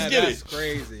 chat. Let's get that's it.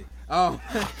 Crazy.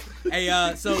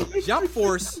 Hey, so Jump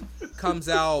Force comes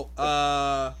out.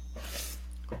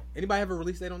 Anybody have a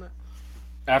release date on that?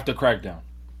 After Crackdown.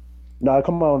 Nah, it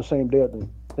come out on the same day.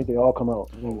 I think they all come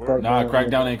out.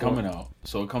 Crackdown ain't coming out,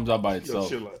 so it comes out by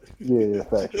itself. Yeah,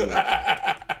 fact.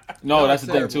 Yeah. No, that's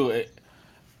the thing too.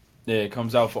 It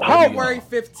comes out for February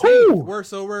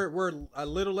 15th. We're a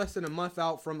little less than a month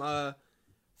out from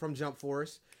Jump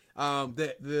Force.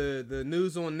 The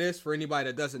news on this, for anybody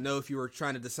that doesn't know, if you were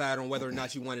trying to decide on whether or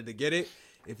not you wanted to get it,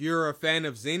 if you're a fan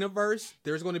of Xenoverse,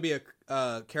 there's going to be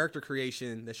a character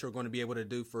creation that you're going to be able to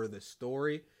do for the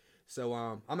story. So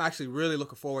I'm actually really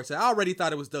looking forward to it. I already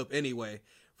thought it was dope anyway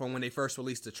from when they first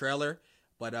released the trailer,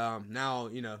 but now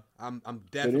I'm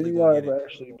definitely going to get it.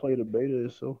 Actually played the beta,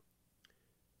 so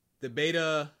the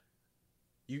beta.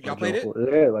 Y'all played it?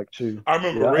 Yeah, like 2. I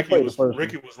remember Ricky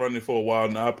was running for a while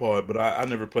on the iPod, but I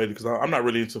never played it because I'm not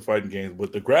really into fighting games.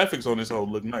 But the graphics on this whole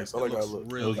look nice. I like how it looked.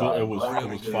 Really it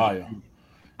was fire.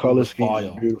 Color scheme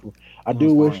is beautiful. I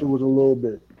do wish it was a little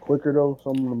bit quicker though.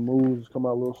 Some of the moves come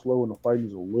out a little slow, and the fighting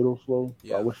is a little slow.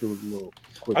 Yeah. I wish it was a little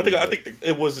quicker. I think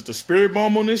it was the spirit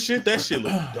bomb on this shit. That shit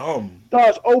looked dumb. No,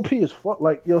 it's OP as fuck.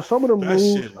 Like some of the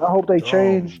moves, I hope they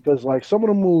change because like some of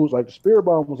the moves, like the spirit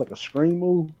bomb was like a screen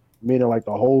move, meaning like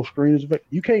the whole screen is.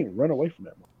 You can't run away from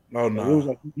that. Oh no, it was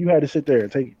like you had to sit there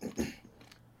and take it.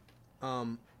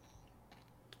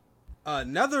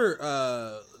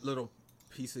 Another little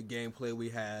piece of gameplay we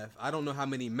have. I don't know how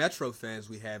many Metro fans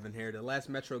we have in here. The last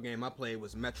Metro game I played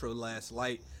was Metro Last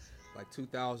Light, like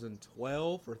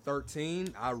 2012 or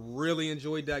 13. I really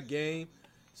enjoyed that game.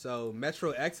 So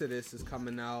Metro Exodus is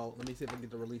coming out. Let me see if I can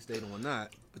get the release date on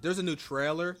that. But there's a new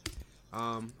trailer.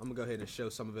 I'm gonna go ahead and show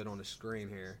some of it on the screen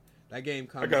here. That game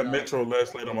comes out. I got Metro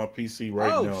Last Light on my PC right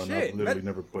now, and I've literally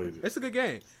never played it. It's a good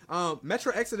game.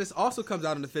 Metro Exodus also comes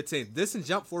out on the 15th. This and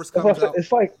Jump Force comes out.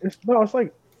 It's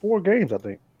like 4 games, I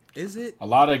think. Is it? A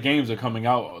lot of games are coming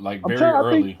out like very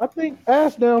early. I think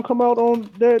Ass Down come out on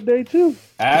that day too.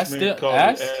 Ass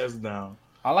Down.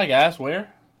 I like Ass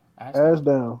where? Ass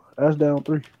Down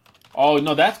 3. Oh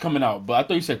no, that's coming out. But I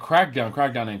thought you said Crackdown.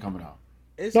 Crackdown ain't coming out.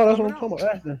 That's what I'm talking about.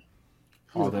 Ass Down.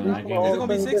 Oh, then is it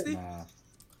gonna be 60?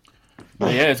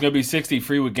 Yeah, it's gonna be 60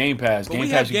 free with Game Pass. Game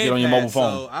Pass you can get on your mobile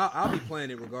phone. So I'll be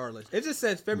playing it regardless. It just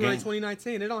says February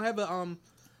 2019. They don't have a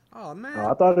Oh man.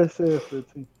 I thought it said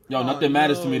 15. Yo, nothing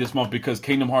matters to me this month because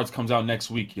Kingdom Hearts comes out next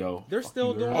week, yo. They're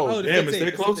still doing. Oh, damn! Is they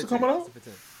close to coming out?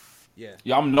 Yeah.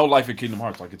 Yeah, I'm no life in Kingdom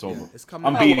Hearts. Like it's over. It's coming.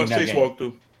 I'm beating that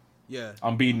game. Yeah,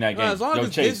 I'm beating that game. As long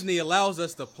as Chase. Disney allows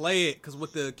us to play it, because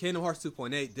with the Kingdom Hearts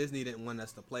 2.8, Disney didn't want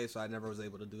us to play, so I never was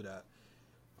able to do that.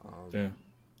 Yeah.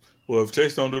 Well, if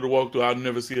Chase don't do the walkthrough, I'll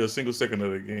never see a single second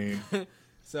of the game.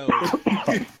 So,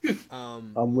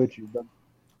 I'm with you,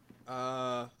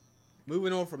 bro.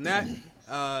 Moving on from that,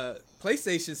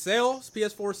 PlayStation sales,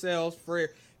 PS4 sales for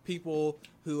people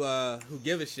who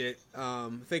give a shit. I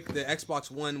think the Xbox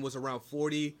One was around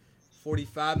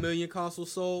 45 million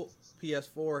consoles sold.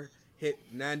 PS4 hit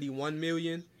 91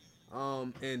 million.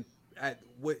 And at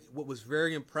what was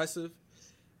very impressive,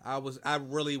 I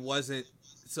really wasn't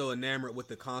so enamored with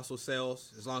the console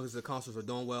sales. As long as the consoles are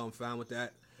doing well, I'm fine with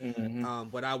that. Mm-hmm.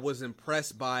 But I was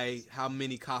impressed by how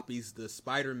many copies the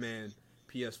Spider-Man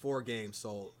PS4 game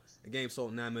sold. The game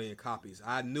sold 9 million copies.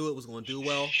 I knew it was going to do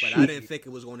well, but I didn't think it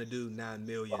was going to do 9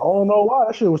 million. I don't know why.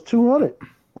 That shit was 200.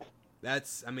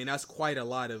 That's quite a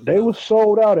lot of. They were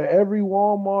sold out at every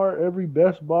Walmart, every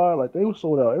Best Buy. Like they were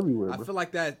sold out everywhere. I feel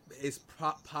like that is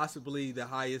possibly the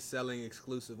highest selling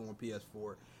exclusive on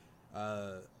PS4.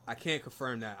 I can't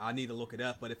confirm that. I need to look it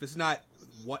up. But if it's not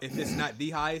the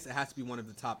highest, it has to be one of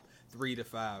the top 3 to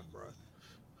 5, bro.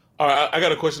 All right, I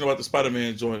got a question about the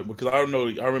Spider-Man joint because I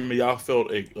remember y'all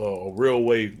felt a real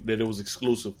way that it was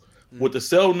exclusive. Mm-hmm. With the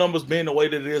sell numbers being the way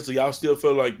that it is, do y'all still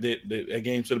feel like that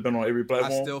game should have been on every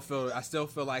platform? I still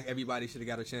feel like everybody should have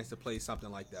got a chance to play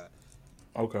something like that.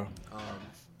 Okay.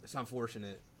 It's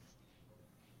unfortunate.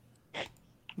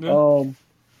 I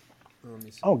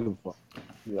don't give a fuck.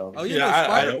 Oh, you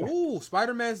know,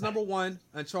 Spider-Man's number 1,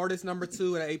 Uncharted's number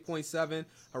 2 at 8.7,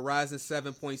 Horizon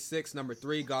 7.6, number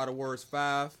 3, God of War's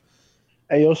 5.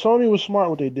 Hey, Sony was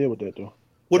smart what they did with that though.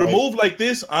 With a move like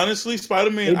this, honestly,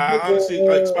 Spider-Man,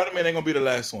 Spider-Man ain't gonna be the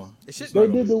last one. They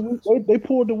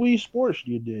pulled the Wii Sports,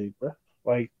 you dig, bro?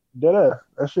 Like that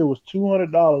shit was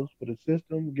 $200 for the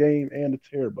system, game, and the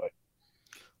terabyte.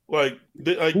 Like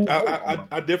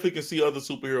I definitely can see other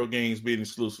superhero games being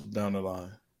exclusive down the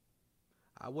line.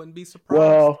 I wouldn't be surprised.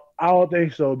 Well, I don't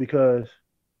think so because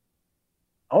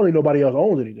I don't think nobody else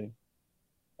owns anything.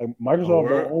 Like Microsoft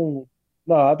don't own.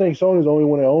 No, I think Sony's the only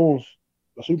one that owns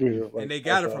a superhero. And they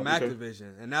got it from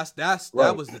Activision, and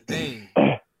that was the thing.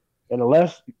 And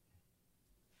unless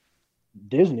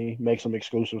Disney makes them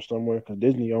exclusive somewhere, because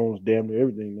Disney owns damn near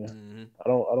everything now. Mm-hmm. I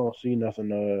don't see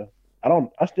nothing.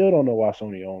 I still don't know why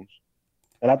Sony owns.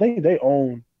 And I think they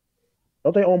own.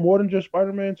 Don't they own more than just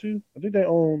Spider-Man 2? I think they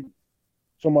own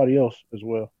somebody else as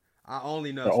well. I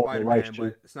only know Spider-Man,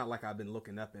 but it's not like I've been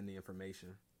looking up any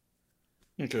information.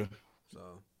 Okay. So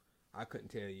I couldn't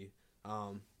tell you.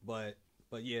 But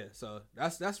yeah, so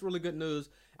that's really good news.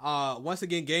 Once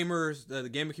again, gamers, the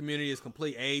gaming community is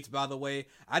complete AIDS, by the way.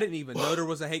 I didn't even know there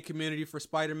was a hate community for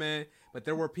Spider-Man, but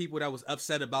there were people that was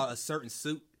upset about a certain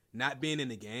suit not being in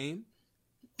the game.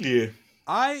 Yeah.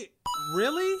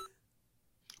 Really?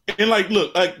 And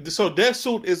look, so that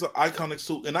suit is an iconic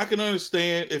suit, and I can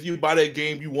understand if you buy that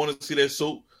game, you want to see that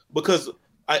suit because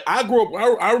I grew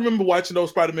up. I remember watching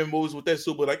those Spider-Man movies with that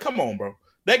suit, but come on, bro,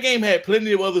 that game had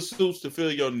plenty of other suits to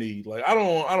fill your need. I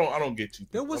don't get you.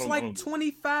 There was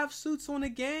 25 suits on the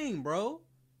game, bro.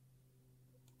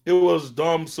 It was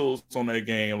dumb suits on that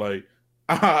game,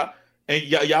 and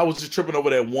y'all was just tripping over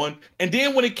that one. And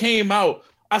then when it came out,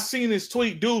 I seen this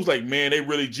tweet. Dudes like, man, they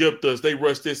really gypped us. They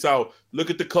rushed this out. Look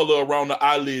at the color around the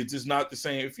eyelids. It's not the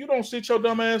same. If you don't sit your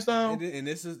dumb ass down. And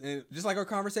this is just like our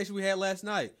conversation we had last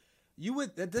night.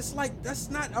 That's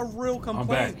not a real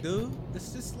complaint, dude.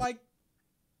 It's just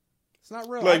it's not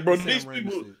real. Bro,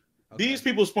 these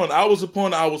people spent hours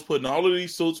upon hours putting all of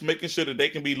these suits, making sure that they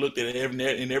can be looked at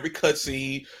in every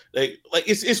cutscene.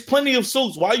 It's plenty of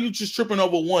suits. Why are you just tripping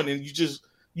over one and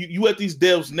you at these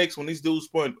devs next when these dudes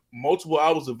spent multiple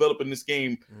hours developing this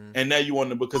game, and now you want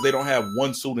them because they don't have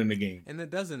one suit in the game. And it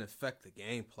doesn't affect the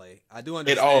gameplay. I do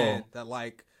understand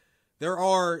that there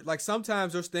are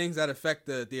sometimes there's things that affect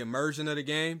the immersion of the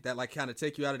game that kind of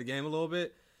take you out of the game a little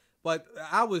bit. But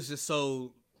I was just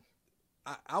so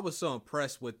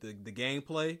impressed with the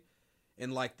gameplay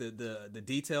and the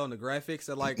detail and the graphics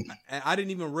that I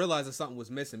didn't even realize that something was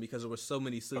missing because there were so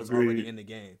many suits already in the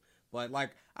game. But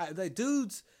the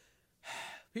dudes,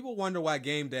 people wonder why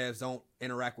game devs don't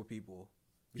interact with people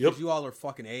because you all are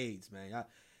fucking AIDS, man.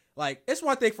 It's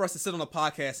one thing for us to sit on a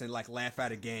podcast and laugh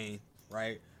at a game,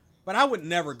 right? But I would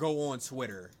never go on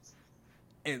Twitter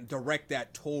and direct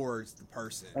that towards the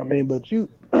person. I mean, but you've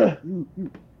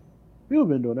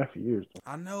been doing that for years.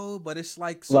 I know, but it's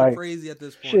so crazy at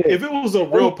this point. Shit. If it was a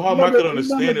real problem, I could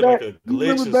understand it a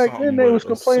glitch or something. Back then, they was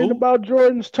complaining about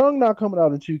Jordan's tongue not coming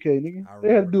out in 2K, nigga.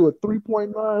 They had to do a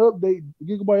 3.9 update,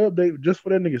 gigabyte update, just for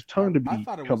that nigga's tongue to be coming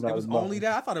out. I thought it was only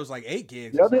that. I thought it was 8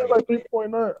 gigs. Yeah, I think it was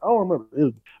 3.9. I don't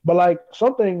remember. But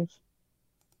some things,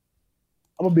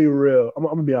 I'm gonna be real. I'm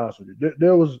gonna be honest with you.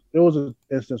 There was an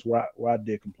instance where I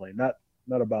did complain, not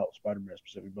about Spider-Man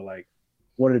specifically, but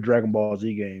one of the Dragon Ball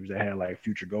Z games that had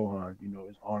Future Gohan,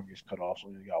 his arm gets cut off, so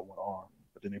he got one arm.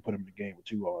 But then they put him in the game with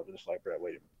 2 arms. And it's bro,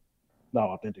 wait a minute. Not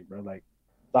authentic, bro.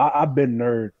 I've been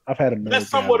nerd. I've had a nerd. That's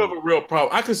somewhat of a real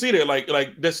problem. I can see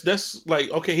that. That's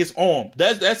okay, his arm.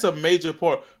 That's a major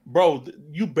part. Bro,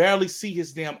 you barely see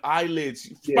his damn eyelids.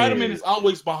 Yeah. Spider-Man is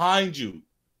always behind you.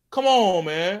 Come on,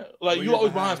 man. You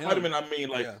always behind Spider-Man,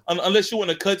 unless you in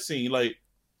a cutscene.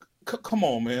 Come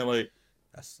on, man.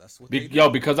 That's what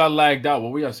because I lagged out.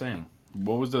 What were y'all saying?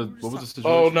 What was the situation?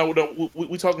 Oh no,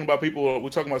 we talking about people. We're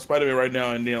talking about Spider-Man right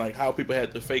now, and then how people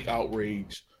had the fake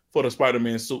outrage for the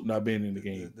Spider-Man suit not being in the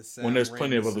game when there's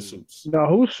plenty of other suits. Now,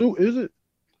 whose suit is it?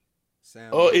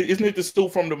 Isn't it the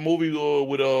suit from the movie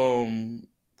with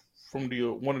from the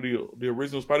one of the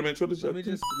original Spider-Man trilogy? Let me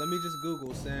just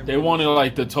Google Sam. They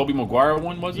wanted the Tobey Maguire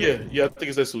one, was it? Yeah, I think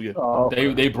it's that suit. Yeah,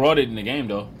 okay. They brought it in the game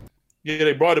though. Yeah,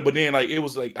 they brought it, but then it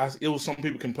was some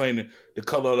people complaining the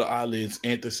color of the eyelids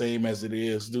ain't the same as it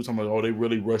is. Dude talking about, they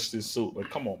really rushed this suit.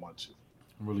 Come on, my shit.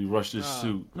 Really rushed this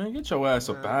suit. Man, get your ass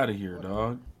up out of here,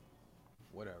 dog.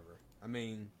 Whatever. I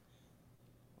mean,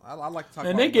 I like to talk about.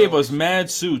 And they gave us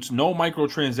mad suits, no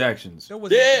microtransactions. That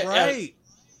was right.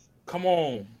 Come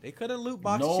on. They could have loot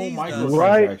box No cheesed us.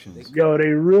 microtransactions. Yo, they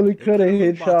really could have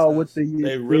hit y'all with the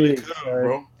They really figs, could have, right?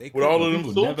 bro. They With all could- of them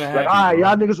People never suits, had- Like, all right,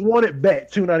 y'all niggas want it back,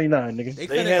 $2.99, nigga.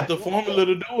 they had the formula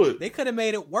to do it. They could have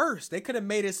made it worse. They could have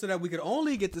made it so that we could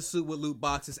only get the suit with loot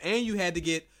boxes, and you had to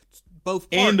get both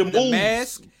parts, And the moves.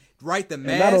 mask, right? The And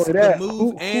not mask, only that, the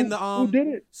move, and the who did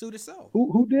it? suit itself.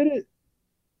 Who did it?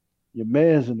 Your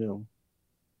mans and them.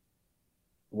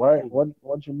 Right?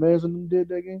 What your mans and them did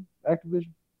that game?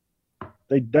 Activision?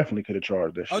 They definitely could have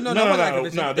charged that shit. Oh no, No,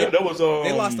 Activision. that was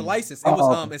They lost the license. It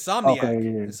was Insomniac. Okay,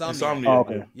 yeah. Insomniac. Oh,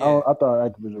 okay. Yeah. I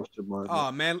thought Activision was still mine.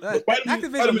 Oh man, Spider-Man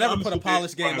Activision never put a honestly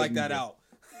polished game like surprised that me. out.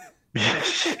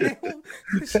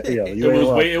 Yo, It you ain't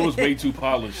lying. was way too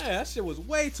polished. Yeah, that shit was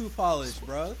way too polished,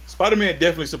 bro. Spider-Man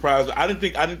definitely surprised me. I didn't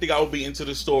think I would be into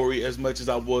the story as much as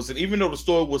I was, and even though the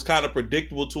story was kind of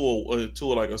predictable to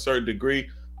like a certain degree,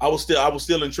 I was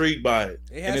still intrigued by it,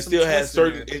 and it still had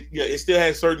certain.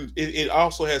 It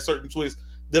also had certain twists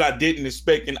that I didn't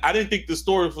expect, and I didn't think the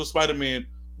story for Spider-Man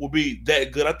would be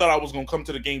that good. I thought I was gonna come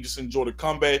to the game just enjoy the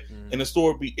combat, and the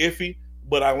story would be iffy.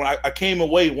 But when I came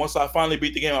away, once I finally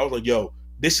beat the game, I was like, "Yo,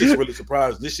 this shit's really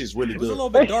surprised. This shit's really It was a good." little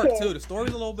bit dark too. The story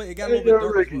was a little bit. It got a little bit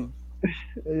dark as well.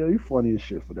 Hey, yo, you funny as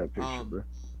shit for that picture, bro.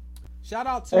 Shout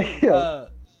out to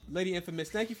Lady Infamous.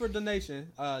 Thank you for the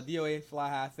donation. DOA Fly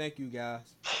High. Thank you guys.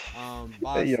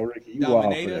 Hey, yo, Ricky, you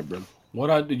wild for that,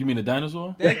 bro. You mean the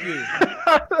dinosaur? Thank you.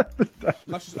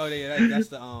 Oh yeah, that's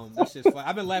that shit's fun.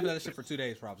 I've been laughing at that shit for 2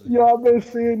 days probably. Yo, I've been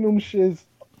seeing them shits.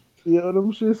 Yo,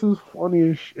 them shits is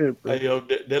funny as shit, bro. Hey, yo,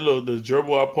 that little the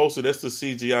gerbil I posted, that's the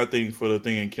CGI thing for the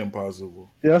thing in Kim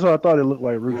Possible. Yeah, that's what I thought it looked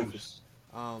like. Rufus.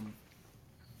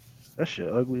 That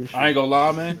shit ugly as shit. I ain't gonna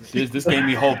lie, man. This gave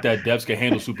me hope that devs can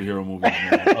handle superhero movies,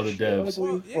 man. Other devs.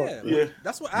 Well, yeah,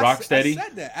 that's what I Rocksteady.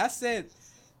 said. I said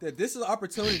that this is an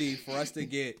opportunity for us to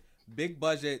get big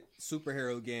budget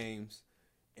superhero games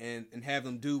and have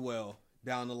them do well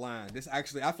down the line. This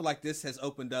actually, I feel like this has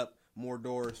opened up more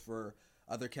doors for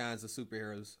other kinds of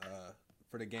superheroes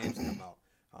for the games to come out.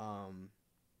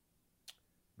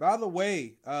 By the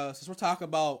way, since we're talking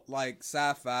about like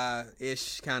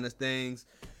sci-fi-ish kind of things,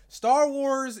 Star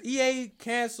Wars, EA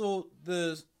canceled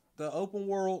the open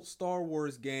world Star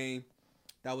Wars game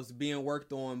that was being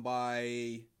worked on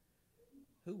by,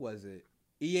 who was it?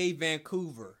 EA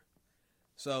Vancouver.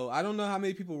 So I don't know how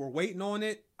many people were waiting on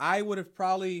it. I would have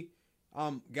probably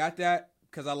got that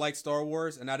because I like Star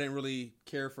Wars and I didn't really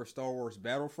care for Star Wars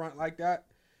Battlefront like that.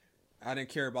 I didn't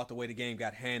care about the way the game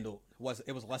got handled.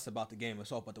 It was less about the game. It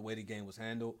was all about the way the game was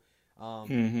handled.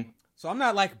 So I'm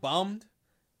not like bummed,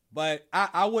 but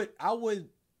I would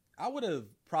have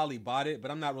probably bought it, but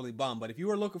I'm not really bummed. But if you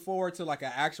were looking forward to like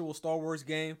an actual Star Wars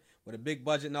game with a big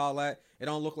budget and all that, it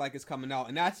don't look like it's coming out.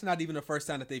 And that's not even the first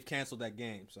time that they've canceled that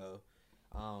game. So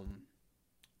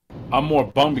I'm more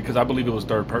bummed because I believe it was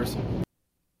third person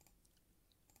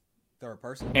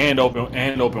and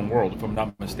open world, if I'm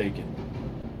not mistaken.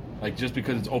 Like, just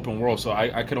because it's open world, so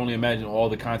I could only imagine all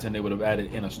the content they would have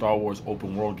added in a Star Wars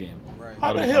open world game. Right.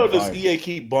 How the hell does EA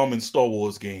keep bumming Star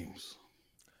Wars games?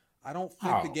 I don't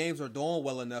think the games are doing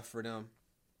well enough for them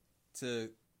to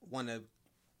want to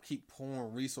keep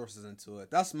pouring resources into it.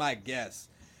 That's my guess.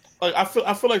 Like I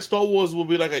feel like Star Wars will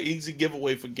be like an easy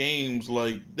giveaway for games.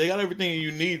 Like they got everything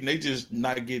you need, and they just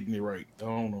not getting it right. I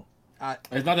don't know.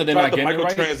 It's not that they're not getting it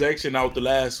right. The microtransaction out the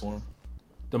last one.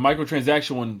 The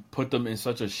microtransaction one put them in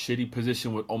such a shitty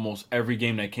position with almost every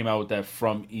game that came out with that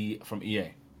from EA.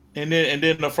 And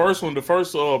then the first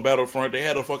Battlefront, they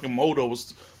had a fucking mode that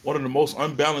was one of the most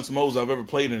unbalanced modes I've ever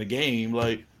played in a game.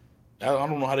 Like I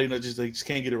don't know how they just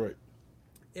can't get it right.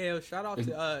 Yeah, shout out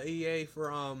to EA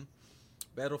for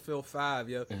Battlefield 5,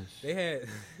 yo. They had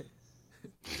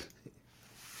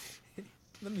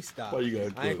let me stop. I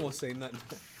ain't gonna say nothing.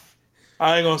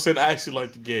 I ain't gonna say I actually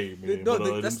like the game, man.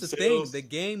 That's the thing. The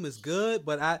game is good,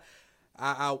 but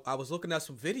I was looking at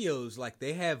some videos. Like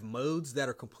they have modes that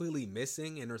are completely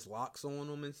missing, and there's locks on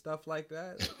them and stuff like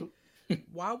that.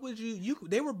 Why would you?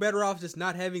 They were better off just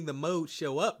not having the mode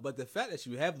show up. But the fact that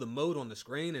you have the mode on the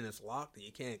screen and it's locked and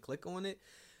you can't click on it.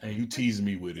 And you teasing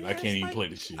me with it. I can't even play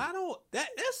the shit.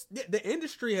 That's the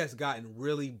industry has gotten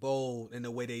really bold in the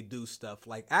way they do stuff.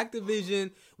 Like Activision,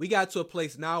 we got to a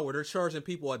place now where they're charging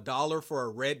people $1 for a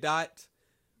red dot.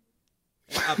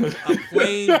 A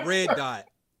plain red dot.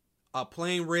 A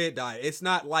plain red dot. It's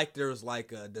not like there's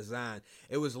like a design.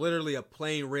 It was literally a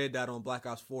plain red dot on Black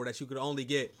Ops 4 that you could only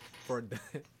get for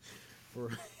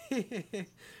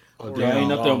Ain't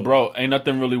nothing, bro. Ain't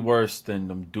nothing really worse than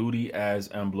them duty ass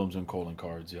emblems and calling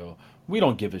cards, yo. We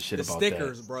don't give a shit about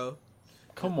stickers, that. bro.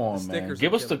 Come on, man.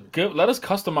 Give us let us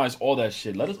customize all that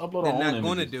shit. Let us upload our own images. They're not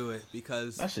going to do it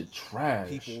because that shit trash.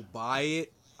 People buy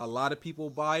it. A lot of people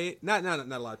buy it. Not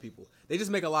a lot of people. They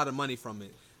just make a lot of money from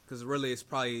it because really it's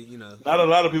probably Not a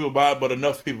lot of people buy it, but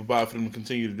enough people buy it for them to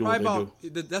continue to do what they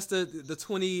do. That's the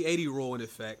 20/80 rule in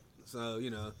effect. So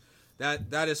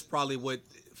that is probably what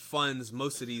funds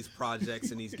most of these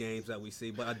projects and these games that we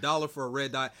see. But $1 for a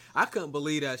red dot, I couldn't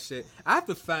believe that shit. I have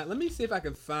to find. Let me see if I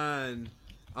can find.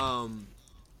 Let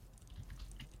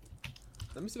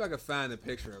me see if I can find a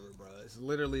picture of it, bro. It's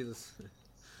literally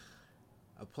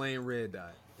a plain red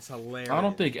dot. It's hilarious. I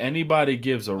don't think anybody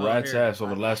gives a rat's ass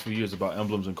over the last few years about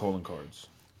emblems and calling cards.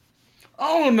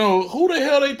 I don't know. Who the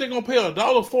hell they think gonna pay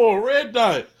 $1 for a red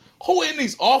dot? Who in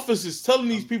these offices telling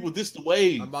these people this the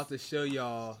way? I'm about to show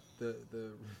y'all the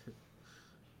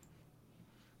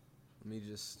Let me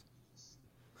just...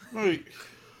 Hey.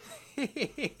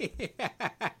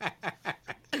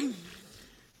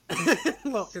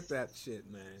 Look at that shit,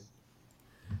 man.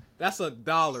 That's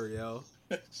 $1, yo.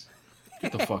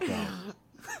 Get the fuck out.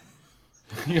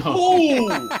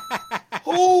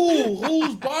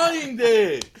 Who's buying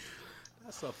that?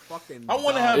 That's a fucking... I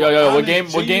want to have... Yo, what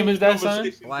game is that,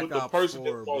 son? Blackout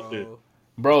 4, bro.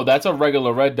 Bro, that's a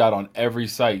regular red dot on every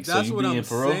site. That's so you what I'm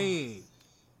for saying.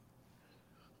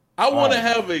 I want to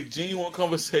have a genuine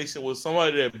conversation with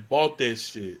somebody that bought that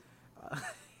shit.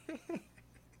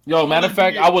 Yo, matter of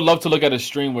fact, I would love to look at a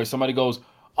stream where somebody goes,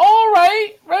 all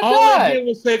right, red All dot. I did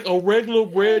was take a regular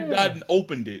red dot and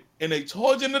opened it, and they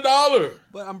charging $1.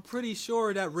 But I'm pretty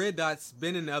sure that red dot's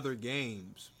been in other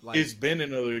games. Like, it's been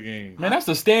in other games. Man, that's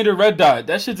the standard red dot.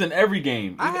 That shit's in every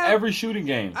game, every shooting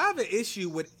game. I have an issue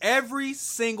with every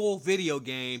single video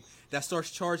game that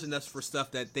starts charging us for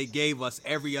stuff that they gave us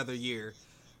every other year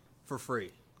for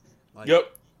free. Like,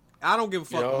 yep. I don't give a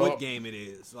fuck what game it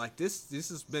is. Like this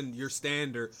has been your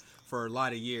standard for a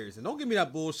lot of years. And don't give me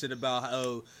that bullshit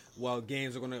about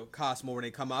games are going to cost more when they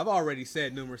come out. I've already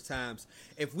said numerous times,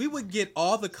 if we would get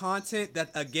all the content that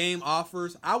a game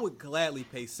offers, I would gladly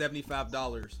pay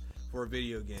 $75 for a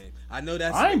video game. I know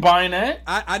that's... I ain't buying that.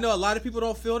 I know a lot of people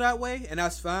don't feel that way, and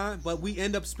that's fine, but we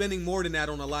end up spending more than that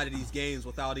on a lot of these games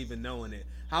without even knowing it.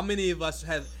 How many of us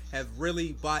have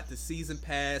really bought the season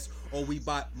pass, or we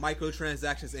bought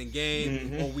microtransactions in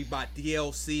game, or we bought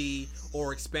DLC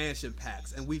or expansion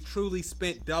packs, and we've truly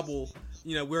spent double.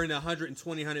 We're in the $120,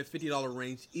 $150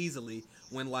 range easily.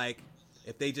 When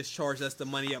if they just charge us the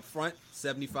money up front,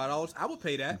 $75, I would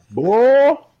pay that.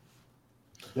 Boy,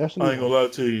 I ain't gonna lie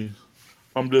to you.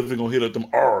 I'm definitely gonna hit up them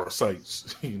R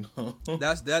sites.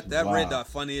 That's that red dot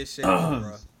funny as shit,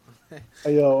 bro.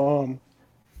 Hey, yo,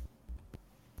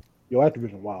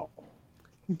 Activision, wow.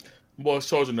 Boys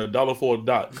charging $1 for a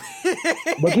dot.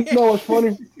 But you know what's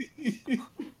funny?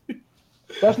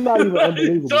 That's not even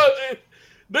unbelievable.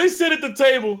 They sit at the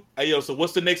table. Hey, yo, so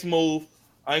what's the next move?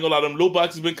 I ain't gonna lie, them loot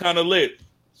boxes been kind of lit.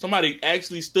 Somebody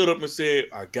actually stood up and said,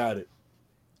 I got it.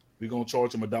 We're gonna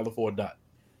charge them $1 for a dot.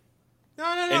 No.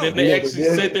 And then they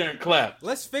actually sat there and clapped.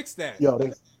 Let's fix that.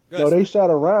 They sat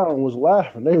around and was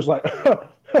laughing. They was like,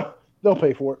 they'll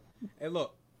pay for it. Hey,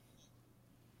 look.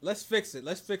 Let's fix it.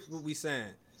 Let's fix what we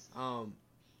saying.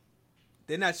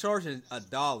 They're not charging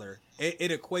 $1. It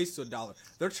equates to $1.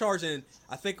 They're charging,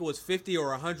 I think it was 50 or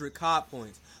 100 COD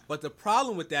points. But the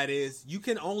problem with that is you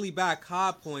can only buy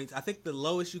COD points. I think the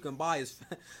lowest you can buy is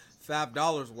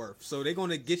 $5 worth. So they're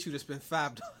going to get you to spend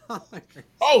 $5.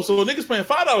 Oh, so niggas paying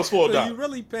 $5 for a dot. So you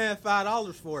really paying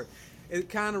 $5 for it. It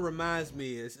kind of reminds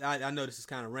me, I know this is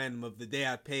kind of random, of the day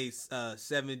I paid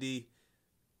 $72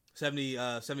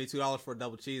 for a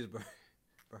double cheeseburger.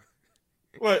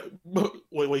 Wait,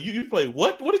 you played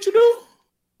what? What did you do?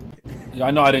 Yeah,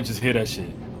 I know I didn't just hear that shit.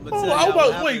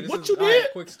 What you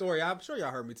did? Quick story. I'm sure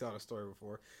y'all heard me tell the story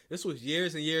before. This was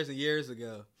years and years and years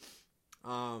ago.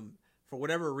 For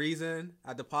whatever reason,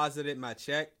 I deposited my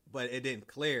check, but it didn't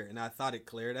clear, and I thought it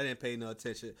cleared. I didn't pay no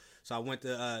attention. So I went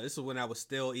to, this is when I was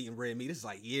still eating red meat. This is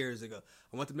like years ago.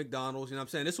 I went to McDonald's, you know what I'm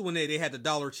saying? This is when they had the $1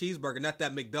 cheeseburger, not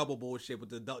that McDouble bullshit with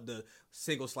the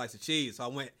single slice of cheese.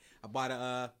 So I bought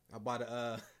a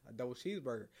double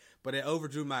cheeseburger, but it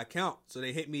overdrew my account. So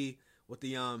they hit me with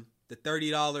the $30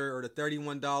 or the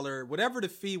 $31, whatever the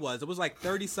fee was. It was like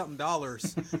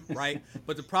 $30-something, right?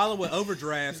 But the problem with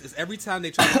overdrafts is every time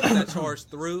they try to put that charge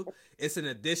through, it's an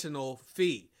additional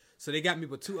fee. So they got me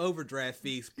with 2 overdraft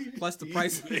fees plus the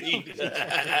price of the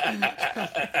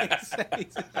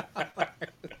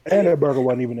And that burger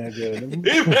wasn't even that good. I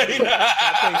paid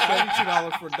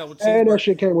 $72 for a double cheeseburger. And that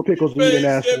shit came with pickles we didn't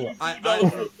ask for. I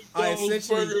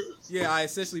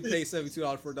essentially paid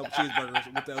 $72 for a double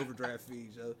cheeseburger with the overdraft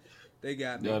fees, yo. They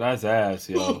got me. Yo, that's ass,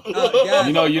 yo. Guys,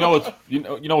 you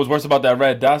know what's worse about that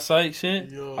red dot site shit?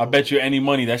 Yo. I bet you any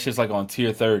money that shit's like on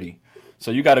tier 30.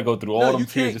 So you got to go through all them you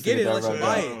tiers can't just get to it get that unless you red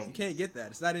buy dot. it. You can't get that.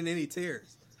 It's not in any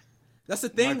tiers. That's the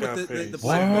thing My with God, the face.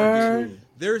 black Word. market.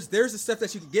 There's the stuff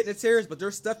that you can get in the tiers, but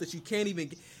there's stuff that you can't even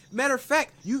get. Matter of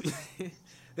fact,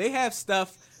 they have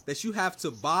stuff that you have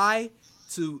to buy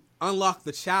to unlock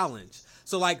the challenge.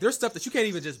 So like there's stuff that you can't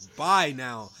even just buy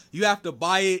now. You have to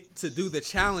buy it to do the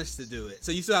challenge to do it.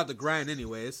 So you still have to grind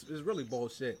anyway. It's really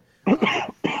bullshit.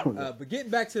 But getting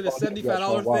back to the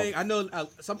 $75 thing, I know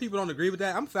some people don't agree with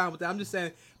that. I'm fine with that. I'm just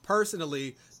saying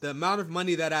personally, the amount of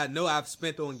money that I know I've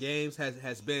spent on games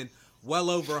has been well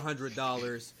over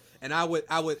 $100, and I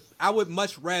would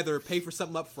much rather pay for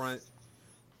something up front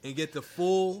and get the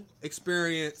full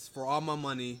experience for all my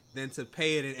money than to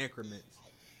pay it in increments.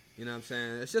 You know what I'm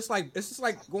saying? It's just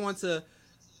like going to,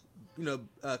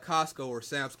 Costco or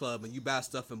Sam's Club and you buy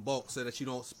stuff in bulk so that you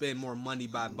don't spend more money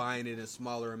by buying it in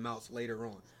smaller amounts later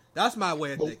on. That's my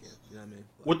way of thinking. You know what I mean?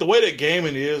 With the way that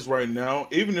gaming is right now,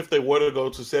 even if they were to go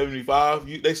to 75,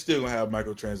 they still gonna have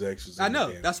microtransactions. I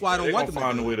know. That's why I don't want them to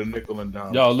find a do way it. to nickel and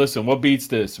dime. Yo, listen, what beats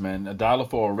this, man? $1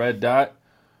 for a red dot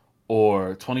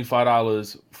or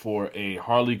 $25 for a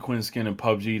Harley Quinn skin in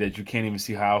PUBG that you can't even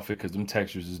see her outfit because them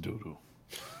textures is doo-doo.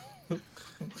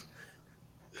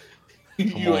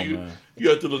 You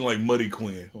have to look like Muddy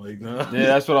Quinn, like nah. Yeah,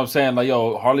 that's what I'm saying. Like,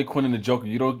 yo, Harley Quinn and the Joker,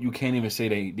 you can't even say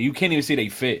they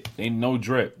fit. They ain't no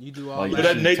drip. You do all like, But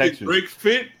that shit naked textures. Drake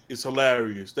fit is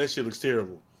hilarious. That shit looks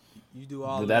terrible. You do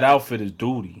all That outfit is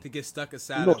duty. to get stuck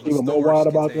inside You of know a even more storage wild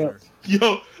about container.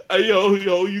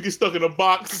 Yo, you get stuck in a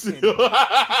box. You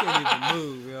can't even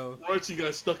move, yo. Runchy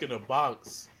got stuck in a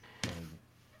box.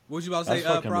 What you about to That's say,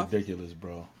 fucking Prof? ridiculous,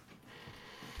 bro.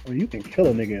 Well, you can kill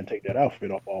a nigga and take that outfit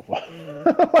off. Oh,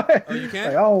 you can?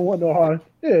 Like, I don't want no hard.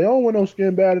 Yeah, I don't want no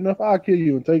skin bad enough. I'll kill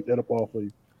you and take that up off of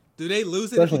you. Do they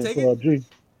lose it if you Especially take in it? PUBG.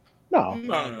 No,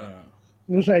 Nah.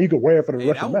 I'm saying you could wear it for the Hey,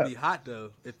 rest that of the would be match. hot though.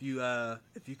 If you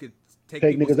could take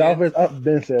Take people's niggas' skins. outfits. I've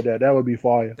been said that. That would be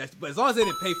fire. But as long as they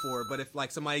didn't pay for it. But if like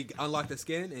somebody unlocked the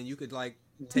skin and you could like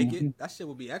take it, that shit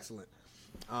would be excellent.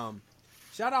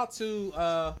 Shout out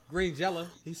to Green Jella.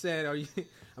 He said, "Are you?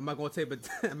 Am I gonna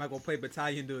play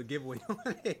Battalion do a giveaway?"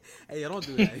 Hey, don't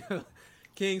do that.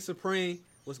 King Supreme,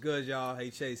 what's good, y'all? Hey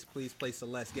Chase, please play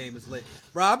Celeste. Game is lit,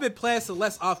 bro. I've been playing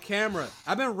Celeste off camera.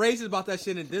 I've been raging about that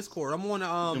shit in Discord. I'm on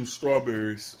Them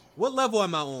strawberries. What level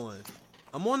am I on?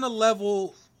 I'm on the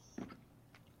level.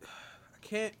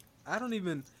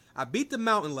 I beat the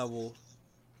mountain level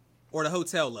or the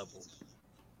hotel level.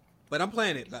 But I'm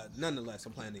playing it. But nonetheless,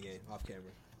 I'm playing the game off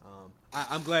camera.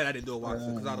 I'm glad I didn't do a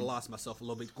walkthrough because I'd have lost myself a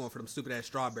little bit going for them stupid ass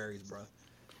strawberries, bro.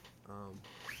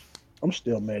 I'm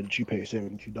still mad that you paid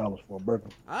 $72 for a burger.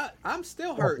 I'm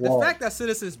still hurt. wow. The fact that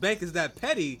Citizens Bank is that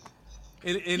petty.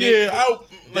 If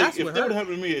what that would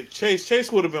happen to me at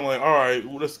Chase would have been like, all right,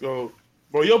 well, let's go.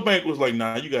 Bro, your bank was like,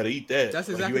 nah, you got to eat that. That's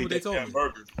like, exactly you what ate they that told me.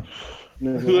 burger.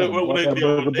 Nigga, I want that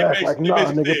burger back. Like, nah,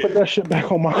 basically nigga, said- put that shit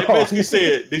back on my They car. basically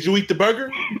said, did you eat the burger?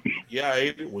 Yeah, I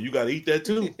ate it. Well, you got to eat that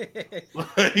too.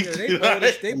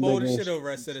 They bold as shit over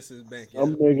at Citizens Bank. Yeah.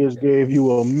 Them niggas gave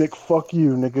you a Mick fuck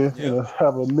you, nigga. Yep. And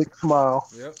have a Mick smile.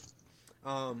 Yep.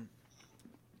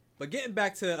 But getting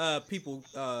back to people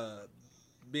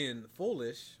being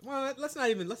foolish. Well, let's not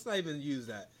even use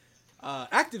that.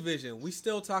 Activision. We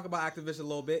still talk about Activision a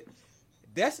little bit.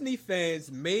 Destiny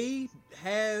fans may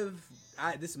have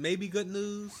this may be good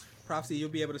news. Prophecy, you'll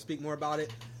be able to speak more about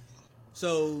it.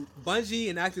 So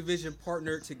Bungie and Activision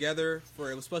partnered together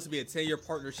it was supposed to be a 10-year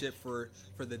partnership for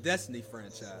the Destiny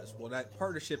franchise. Well, that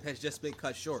partnership has just been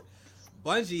cut short.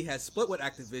 Bungie has split with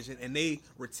Activision and they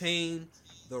retain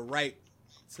the right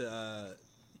to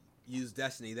use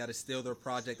Destiny. That is still their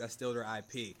project. That's still their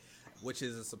IP, which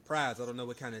is a surprise. I don't know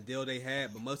what kind of deal they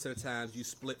had, but most of the times you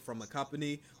split from a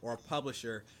company or a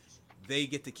publisher, they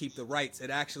get to keep the rights.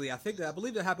 And actually, I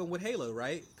believe that happened with Halo,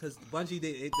 right? Because Bungie,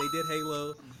 they did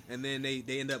Halo, and then they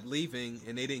end up leaving,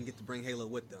 and they didn't get to bring Halo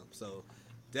with them. So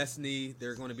Destiny,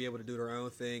 they're going to be able to do their own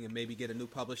thing and maybe get a new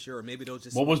publisher, or maybe they'll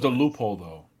just... What was the loophole,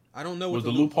 though? I don't know what was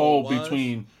the loophole was.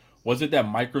 between... Was it that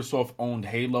Microsoft owned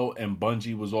Halo and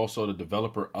Bungie was also the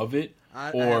developer of it? I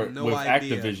or have no with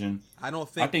idea. Activision? I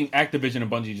think Activision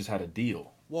and Bungie just had a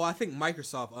deal. Well, I think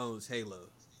Microsoft owns Halo.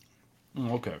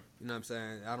 Okay. You know what I'm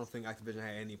saying? I don't think Activision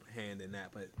had any hand in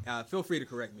that, but feel free to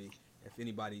correct me if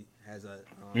anybody has a...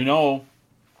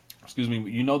 excuse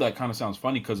me, that kind of sounds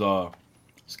funny because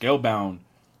Scalebound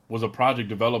was a project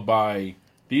developed by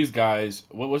these guys.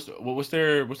 What's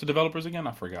the developers again?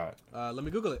 I forgot. Let me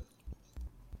Google it.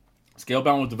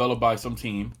 Scalebound was developed by some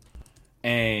team,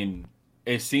 and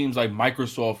it seems like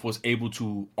Microsoft was able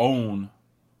to own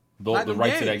the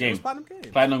rights to that game.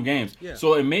 Platinum Games. Yeah.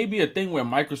 So it may be a thing where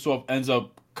Microsoft ends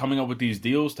up coming up with these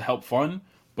deals to help fund,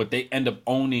 but they end up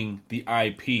owning the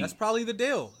IP. That's probably the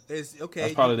deal. Is okay.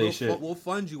 That's probably their shit. We'll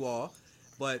fund you all,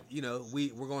 but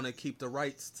we're going to keep the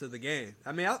rights to the game.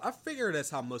 I mean, I figure that's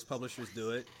how most publishers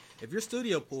do it. If your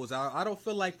studio pulls out, I don't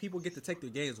feel like people get to take their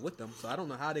games with them, so I don't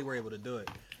know how they were able to do it.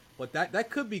 But that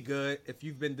could be good if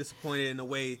you've been disappointed in the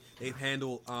way they've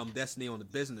handled Destiny on the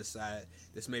business side.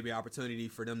 This may be an opportunity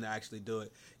for them to actually do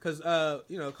it. Because,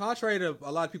 contrary to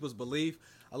a lot of people's belief,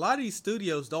 a lot of these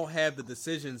studios don't have the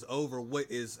decisions over what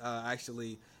is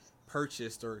actually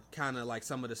purchased or kind of like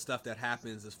some of the stuff that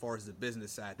happens as far as the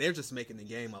business side. They're just making the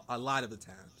game a lot of the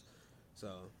times.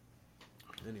 So,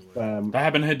 anyway. That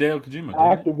happened to Hideo Kojima.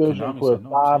 Activision put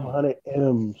 500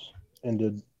 M's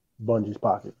into Bungie's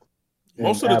pocket.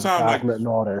 Most of the time, like and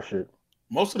all that shit.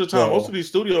 Most of the time, most of these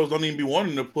studios don't even be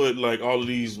wanting to put like all of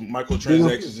these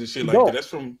microtransactions and shit like that. That's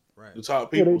from the top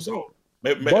people. So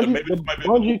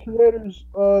Bungie creators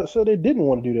said they didn't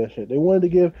want to do that shit. They wanted to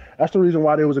give. That's the reason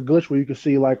why there was a glitch where you could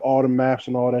see like all the maps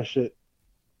and all that shit,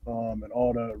 and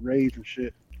all the raids and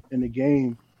shit in the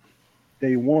game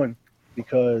day one,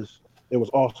 because it was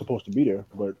all supposed to be there.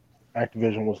 But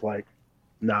Activision was like,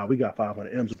 nah, we got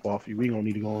 500 M's off you. We don't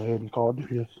need to go ahead and call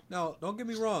this. No, don't get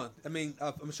me wrong. I mean,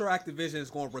 I'm sure Activision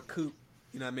is going to recoup.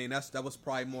 You know what I mean? That was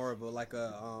probably more of a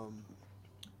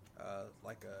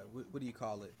what do you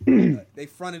call it? They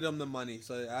fronted them the money,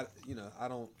 so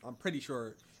I'm pretty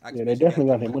sure. Activision they definitely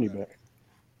got their money back.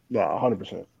 Yeah,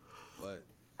 100%. But,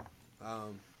 I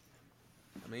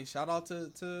mean, shout out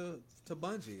to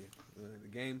Bungie. The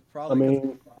game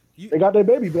probably. They got their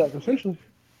baby back essentially.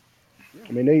 Yeah.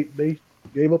 I mean, they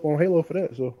gave up on Halo for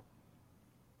that, so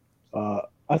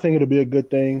I think it'll be a good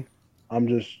thing. I'm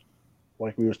just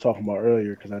like we was talking about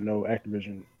earlier, because I know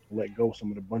Activision let go some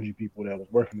of the Bungie people that was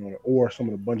working on it, or some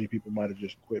of the Bungie people might have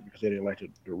just quit because they didn't like the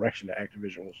direction that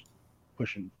Activision was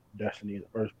pushing Destiny in the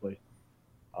first place.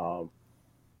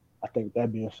 I think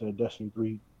that being said, Destiny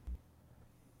 3,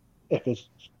 if it's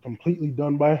completely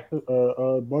done by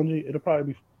Bungie, it'll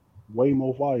probably be way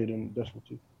more fire than Destiny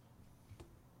 2.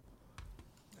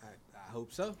 I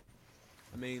hope so.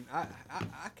 I mean, I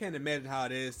can't imagine how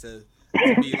it is to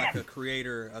be like a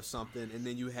creator of something, and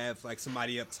then you have like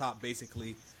somebody up top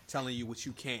basically telling you what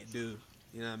you can't do.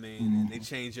 You know what I mean? And they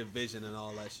change your vision and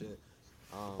all that shit.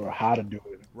 Or how to do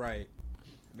it. Right.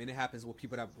 I mean, it happens with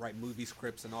people that write movie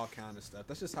scripts and all kind of stuff.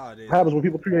 That's just how it is. It happens when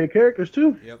people create characters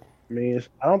too. Yep. I mean,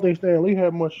 I don't think Stan Lee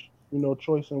had much,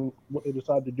 choice in what they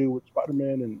decided to do with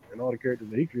Spider-Man and all the characters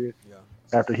that he created. Yeah.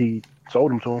 After he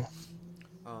sold them to him.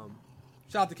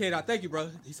 Shout out to K-Dot. Thank you, bro.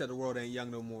 He said the world ain't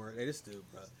young no more. Hey, this dude,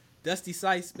 bro. Dusty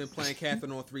Sykes been playing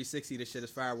Catherine on 360. This shit is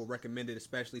fire. Will recommend it,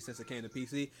 especially since it came to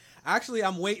PC. Actually,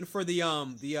 I'm waiting for the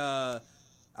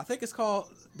I think it's called.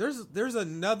 There's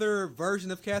another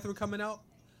version of Catherine coming out,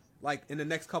 like in the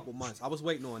next couple months. I was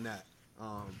waiting on that.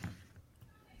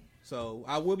 So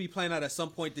I will be playing that at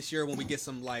some point this year when we get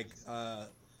some like a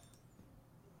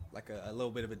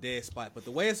little bit of a dead spot. But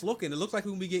the way it's looking, it looks like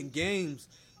we'll be getting games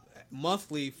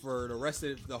monthly for the rest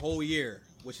of the whole year,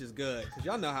 which is good, because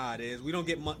y'all know how it is. We don't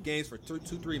get games for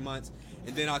 2-3 months,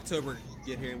 and then October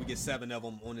get here and we get 7 of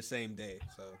them on the same day.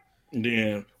 So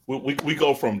damn, we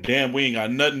go from damn we ain't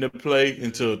got nothing to play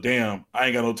until damn I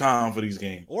ain't got no time for these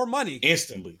games or money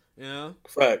instantly. Yeah,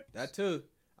 fact. That too.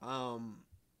 We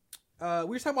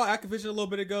were talking about Activision a little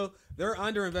bit ago. They're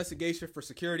under investigation for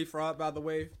security fraud, by the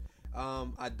way.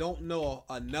 I don't know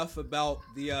enough about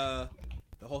the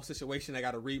whole situation. I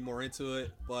got to read more into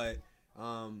it, but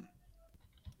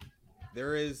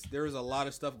there is a lot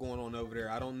of stuff going on over there.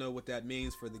 I don't know what that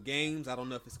means for the games. I don't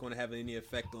know if it's going to have any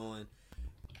effect on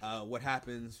what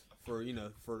happens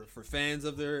for fans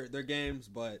of their games,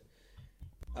 but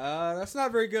that's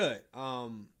not very good.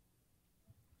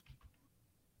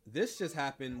 This just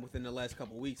happened within the last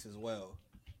couple weeks as well.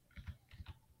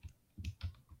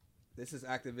 This is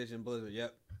Activision Blizzard.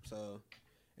 Yep. So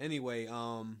anyway,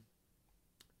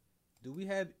 do we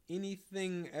have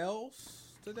anything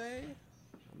else today?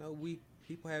 I know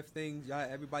people have things.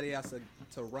 Everybody has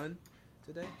to run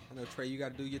today. I know Trey, you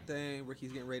got to do your thing.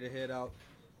 Ricky's getting ready to head out.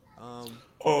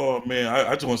 Oh man,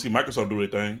 I just want to see Microsoft do their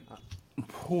thing.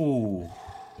 Ooh,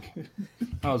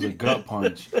 that was a gut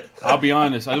punch. I'll be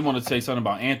honest. I just want to say something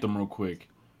about Anthem real quick.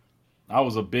 I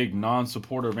was a big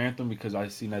non-supporter of Anthem because I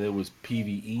seen that it was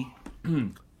PvE.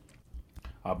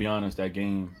 I'll be honest, that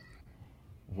game,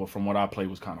 well, from what I played,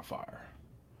 was kind of fire.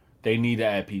 They need to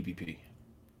add PvP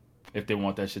if they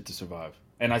want that shit to survive.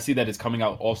 And I see that it's coming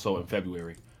out also in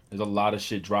February. There's a lot of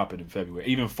shit dropping in February.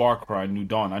 Even Far Cry New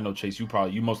Dawn. I know Chase, you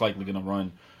most likely gonna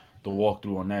run the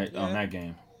walkthrough on that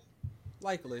game.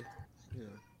 Likely. Yeah.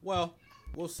 Well,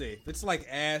 we'll see. If it's like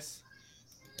ass,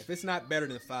 if it's not better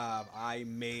than 5, I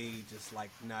may just like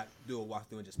not do a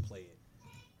walkthrough and just play it.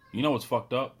 You know what's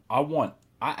fucked up? I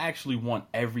actually want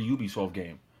every Ubisoft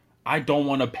game. I don't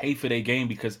want to pay for their game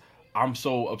because I'm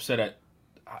so upset at.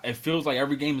 It feels like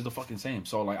every game is the fucking same.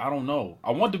 So like I don't know.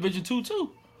 I want Division 2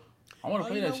 too. I want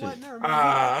to play that shit.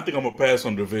 I think I'm gonna pass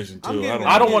on Division 2.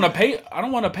 I don't want to pay. I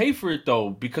don't want to pay for it though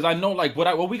because I know like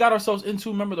what we got ourselves into.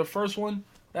 Remember the first one?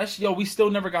 We still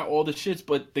never got all the shits,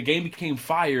 but the game became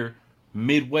fire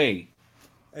midway.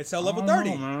 It's level 30.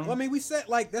 Well, I mean, we said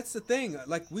like that's the thing.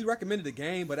 Like we recommended the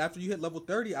game, but after you hit level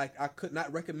 30, I could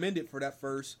not recommend it for that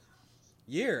first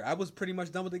year. I was pretty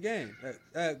much done with the game.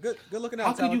 Good looking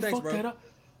out. How could you fuck that up?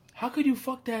 How could you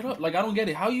fuck that up? Like I don't get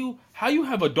it. How you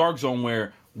have a dark zone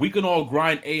where we can all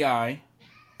grind AI,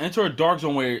 enter a dark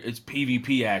zone where it's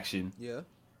PvP action. Yeah.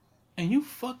 And you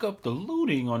fuck up the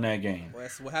looting on that game. Well,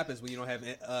 that's what happens when you don't have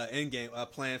in-game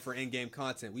plan for in-game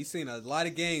content. We've seen a lot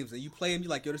of games that you play and you're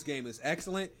like, yo, this game is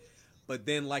excellent, but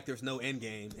then like there's no end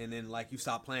game, and then like you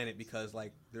stop playing it because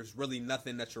like there's really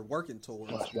nothing that you're working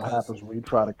towards. That's what happens when you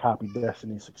try to copy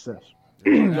Destiny's success.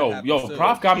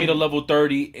 Prof got me to level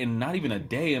 30 in not even a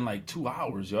day, in like 2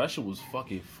 hours. Yo, that shit was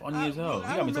fucking funny as hell. He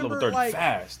got me to level 30 like,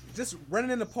 fast. Just running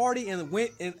in the party and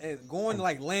went and going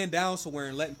like laying down somewhere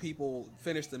and letting people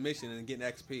finish the mission and getting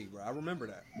XP, bro. I remember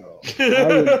that.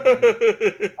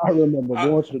 I remember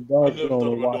going to the dark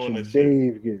zone and watching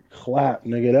Dave get clapped,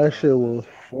 nigga. That shit was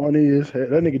funny as hell.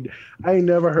 That nigga, I ain't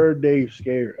never heard Dave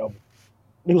scared of him.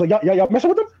 He was like, y'all messing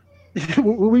with him?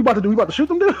 What we about to do? We about to shoot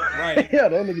them, dude? Right. Yeah,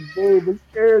 that nigga Dave was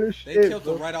scared as shit. They killed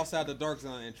them right outside the dark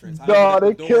zone entrance. They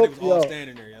killed them. All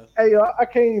standing there, yo. Hey, I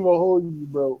can't even hold you,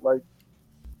 bro. Like,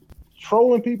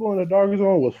 trolling people in the dark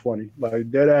zone was funny.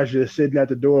 Like, dead ass just sitting at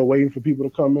the door waiting for people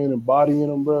to come in and bodying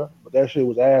them, bro. But that shit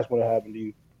was ass when it happened to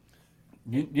you.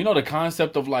 You know the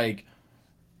concept of, like,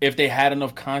 if they had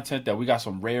enough content that we got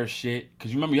some rare shit.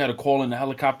 Because you remember you had to call in the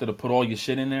helicopter to put all your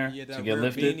shit in there to get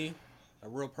lifted? Beanie, a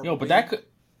real purple Yo, but beanie. that could...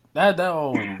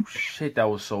 oh shit, that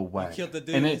was so whack. You killed the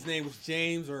dude. His name was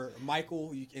James or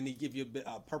Michael, and he give you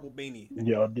a purple beanie.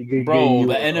 Yeah,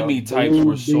 the enemy types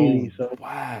were so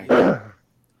whack. The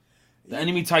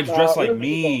enemy types dressed like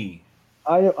me.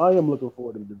 I am looking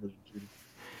forward to the Division 2.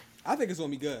 I think it's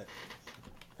gonna be good.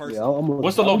 Personally. Yeah,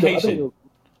 what's the location?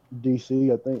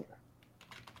 DC, I think.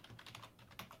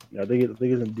 Yeah, I think it's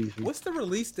in DC. What's the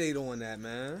release date on that,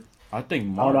 man? I think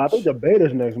March. I don't know. I think the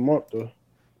beta's next month though.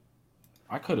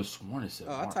 I could have sworn it said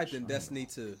March. I typed in Destiny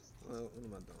 2. What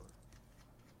am I doing?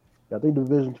 I think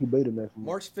Division 2 beta next month.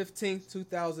 March 15th,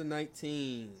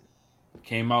 2019.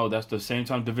 Came out. That's the same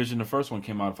time Division, the first one,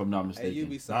 came out, if I'm not mistaken.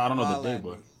 Hey, Ubisoft, I don't know the day,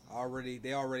 but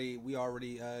we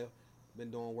already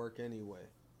been doing work anyway.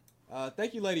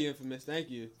 Thank you, Lady Infamous. Thank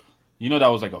you. You know that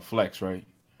was like a flex, right?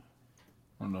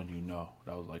 I don't know if you know.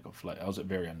 That was like a flex. That was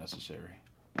very unnecessary.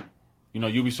 You know,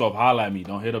 Ubisoft, holla at me.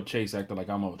 Don't hit up Chase acting like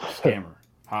I'm a scammer.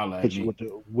 Holla at Hit me. you with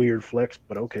the weird flex,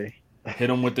 but okay. Hit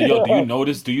him with the, yo, do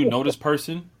you know this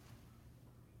person?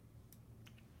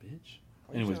 Bitch.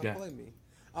 Anyways, guys.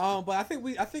 But I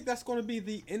think that's going to be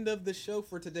the end of the show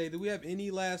for today. Do we have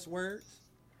any last words?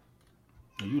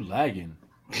 Are you lagging?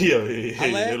 Yeah,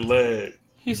 lag.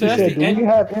 He said, that's the end. Do we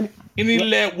have any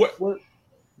lag?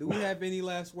 Do we have any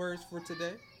last words for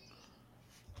today?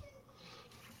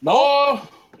 No,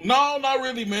 not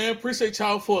really, man. Appreciate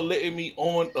y'all for letting me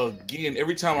on again.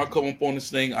 Every time I come up on this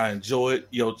thing, I enjoy it.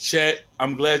 Yo, chat,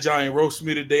 I'm glad y'all ain't roasting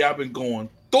me today. I've been going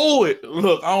through it.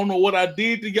 Look, I don't know what I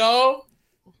did to y'all,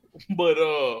 but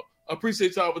I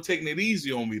appreciate y'all for taking it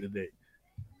easy on me today.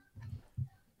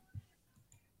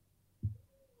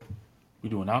 We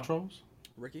doing outros?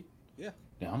 Ricky? Yeah.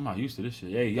 Yeah, I'm not used to this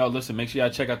shit. Hey, y'all, listen, make sure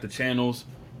y'all check out the channels.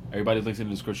 Everybody's links in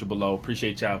the description below.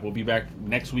 Appreciate y'all. We'll be back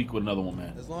next week with another one,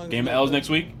 man. As long as Game of L's next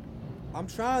week? I'm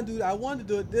trying to do. I wanted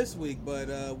to do it this week, but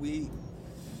we.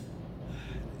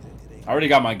 I already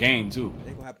got my game too. It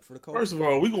ain't gonna happen for the coach. First of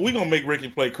all, we gonna make Ricky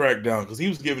play Crackdown because he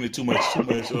was giving it too much.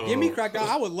 Give me Crackdown.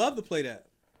 I would love to play that.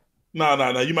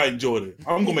 Nah. You might enjoy it.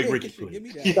 I'm gonna make Ricky play. Give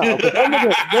me that.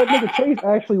 that nigga Chase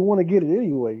actually want to get it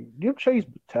anyway. Give Chase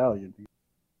Battalion.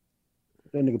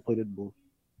 That nigga played that bull.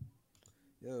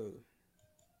 Yo.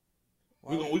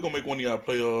 We gonna make one of y'all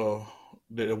play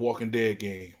the Walking Dead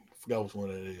game. I forgot which one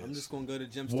that is. I'm just gonna go to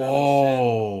Jim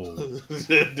Whoa.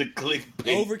 The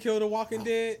clickbait. Overkill the Walking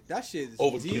Dead. That shit is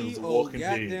Overkill the Walking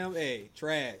goddamn Dead.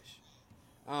 Trash.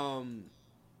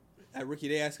 Ricky,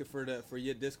 they asking for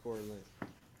your Discord link.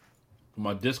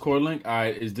 My Discord link,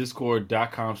 is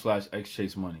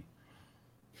discord.com/xchasemoney.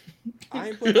 I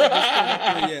ain't put my Discord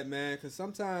up there yet, man, because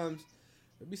sometimes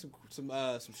there be some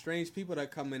strange people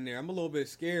that come in there. I'm a little bit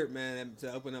scared, man,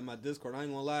 to open up my Discord. I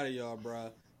ain't gonna lie to y'all,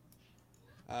 bro.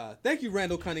 Thank you,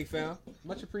 Randall Cunningfam.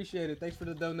 Much appreciated. Thanks for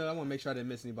the donut. I want to make sure I didn't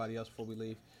miss anybody else before we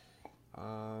leave.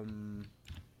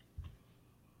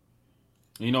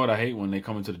 You know what I hate when they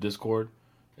come into the Discord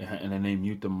and then they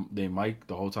mute their mic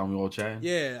the whole time we all chatting?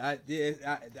 Yeah,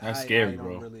 that's scary,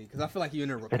 bro. Really, because I feel like you're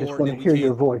in a I just recording. want to hear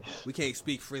your voice. We can't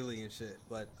speak freely and shit.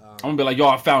 But I'm gonna be like, yo,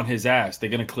 I found his ass. They're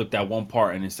gonna clip that one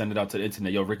part and then send it out to the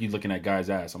internet. Yo, Ricky's looking at guy's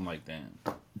ass. I'm like, damn.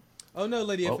 Oh no,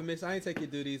 Lady Infamous, I ain't take your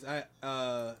duties. It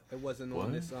wasn't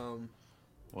on this channel.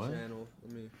 Let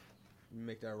me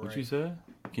make that right. What you said?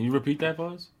 Can you repeat that,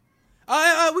 Buzz?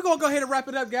 We're gonna go ahead and wrap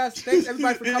it up, guys. Thanks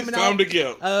everybody for coming out. Time to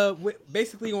go.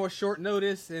 Basically on short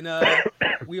notice, and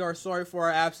we are sorry for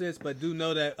our absence, but do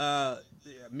know that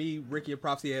me, Ricky, and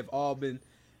Prophecy have all been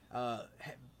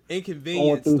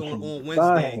inconvenienced on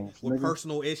Wednesday with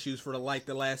personal issues for the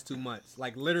last 2 months.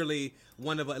 Like literally,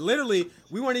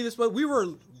 we weren't even supposed. We were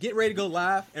getting ready to go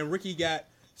live, and Ricky got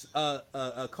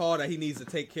a call that he needs to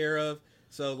take care of.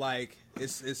 So like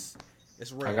it's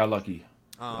real. I got lucky.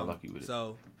 Got lucky with it.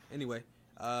 So anyway,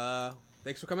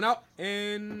 thanks for coming out,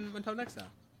 and until next time.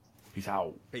 Peace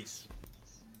out. Peace.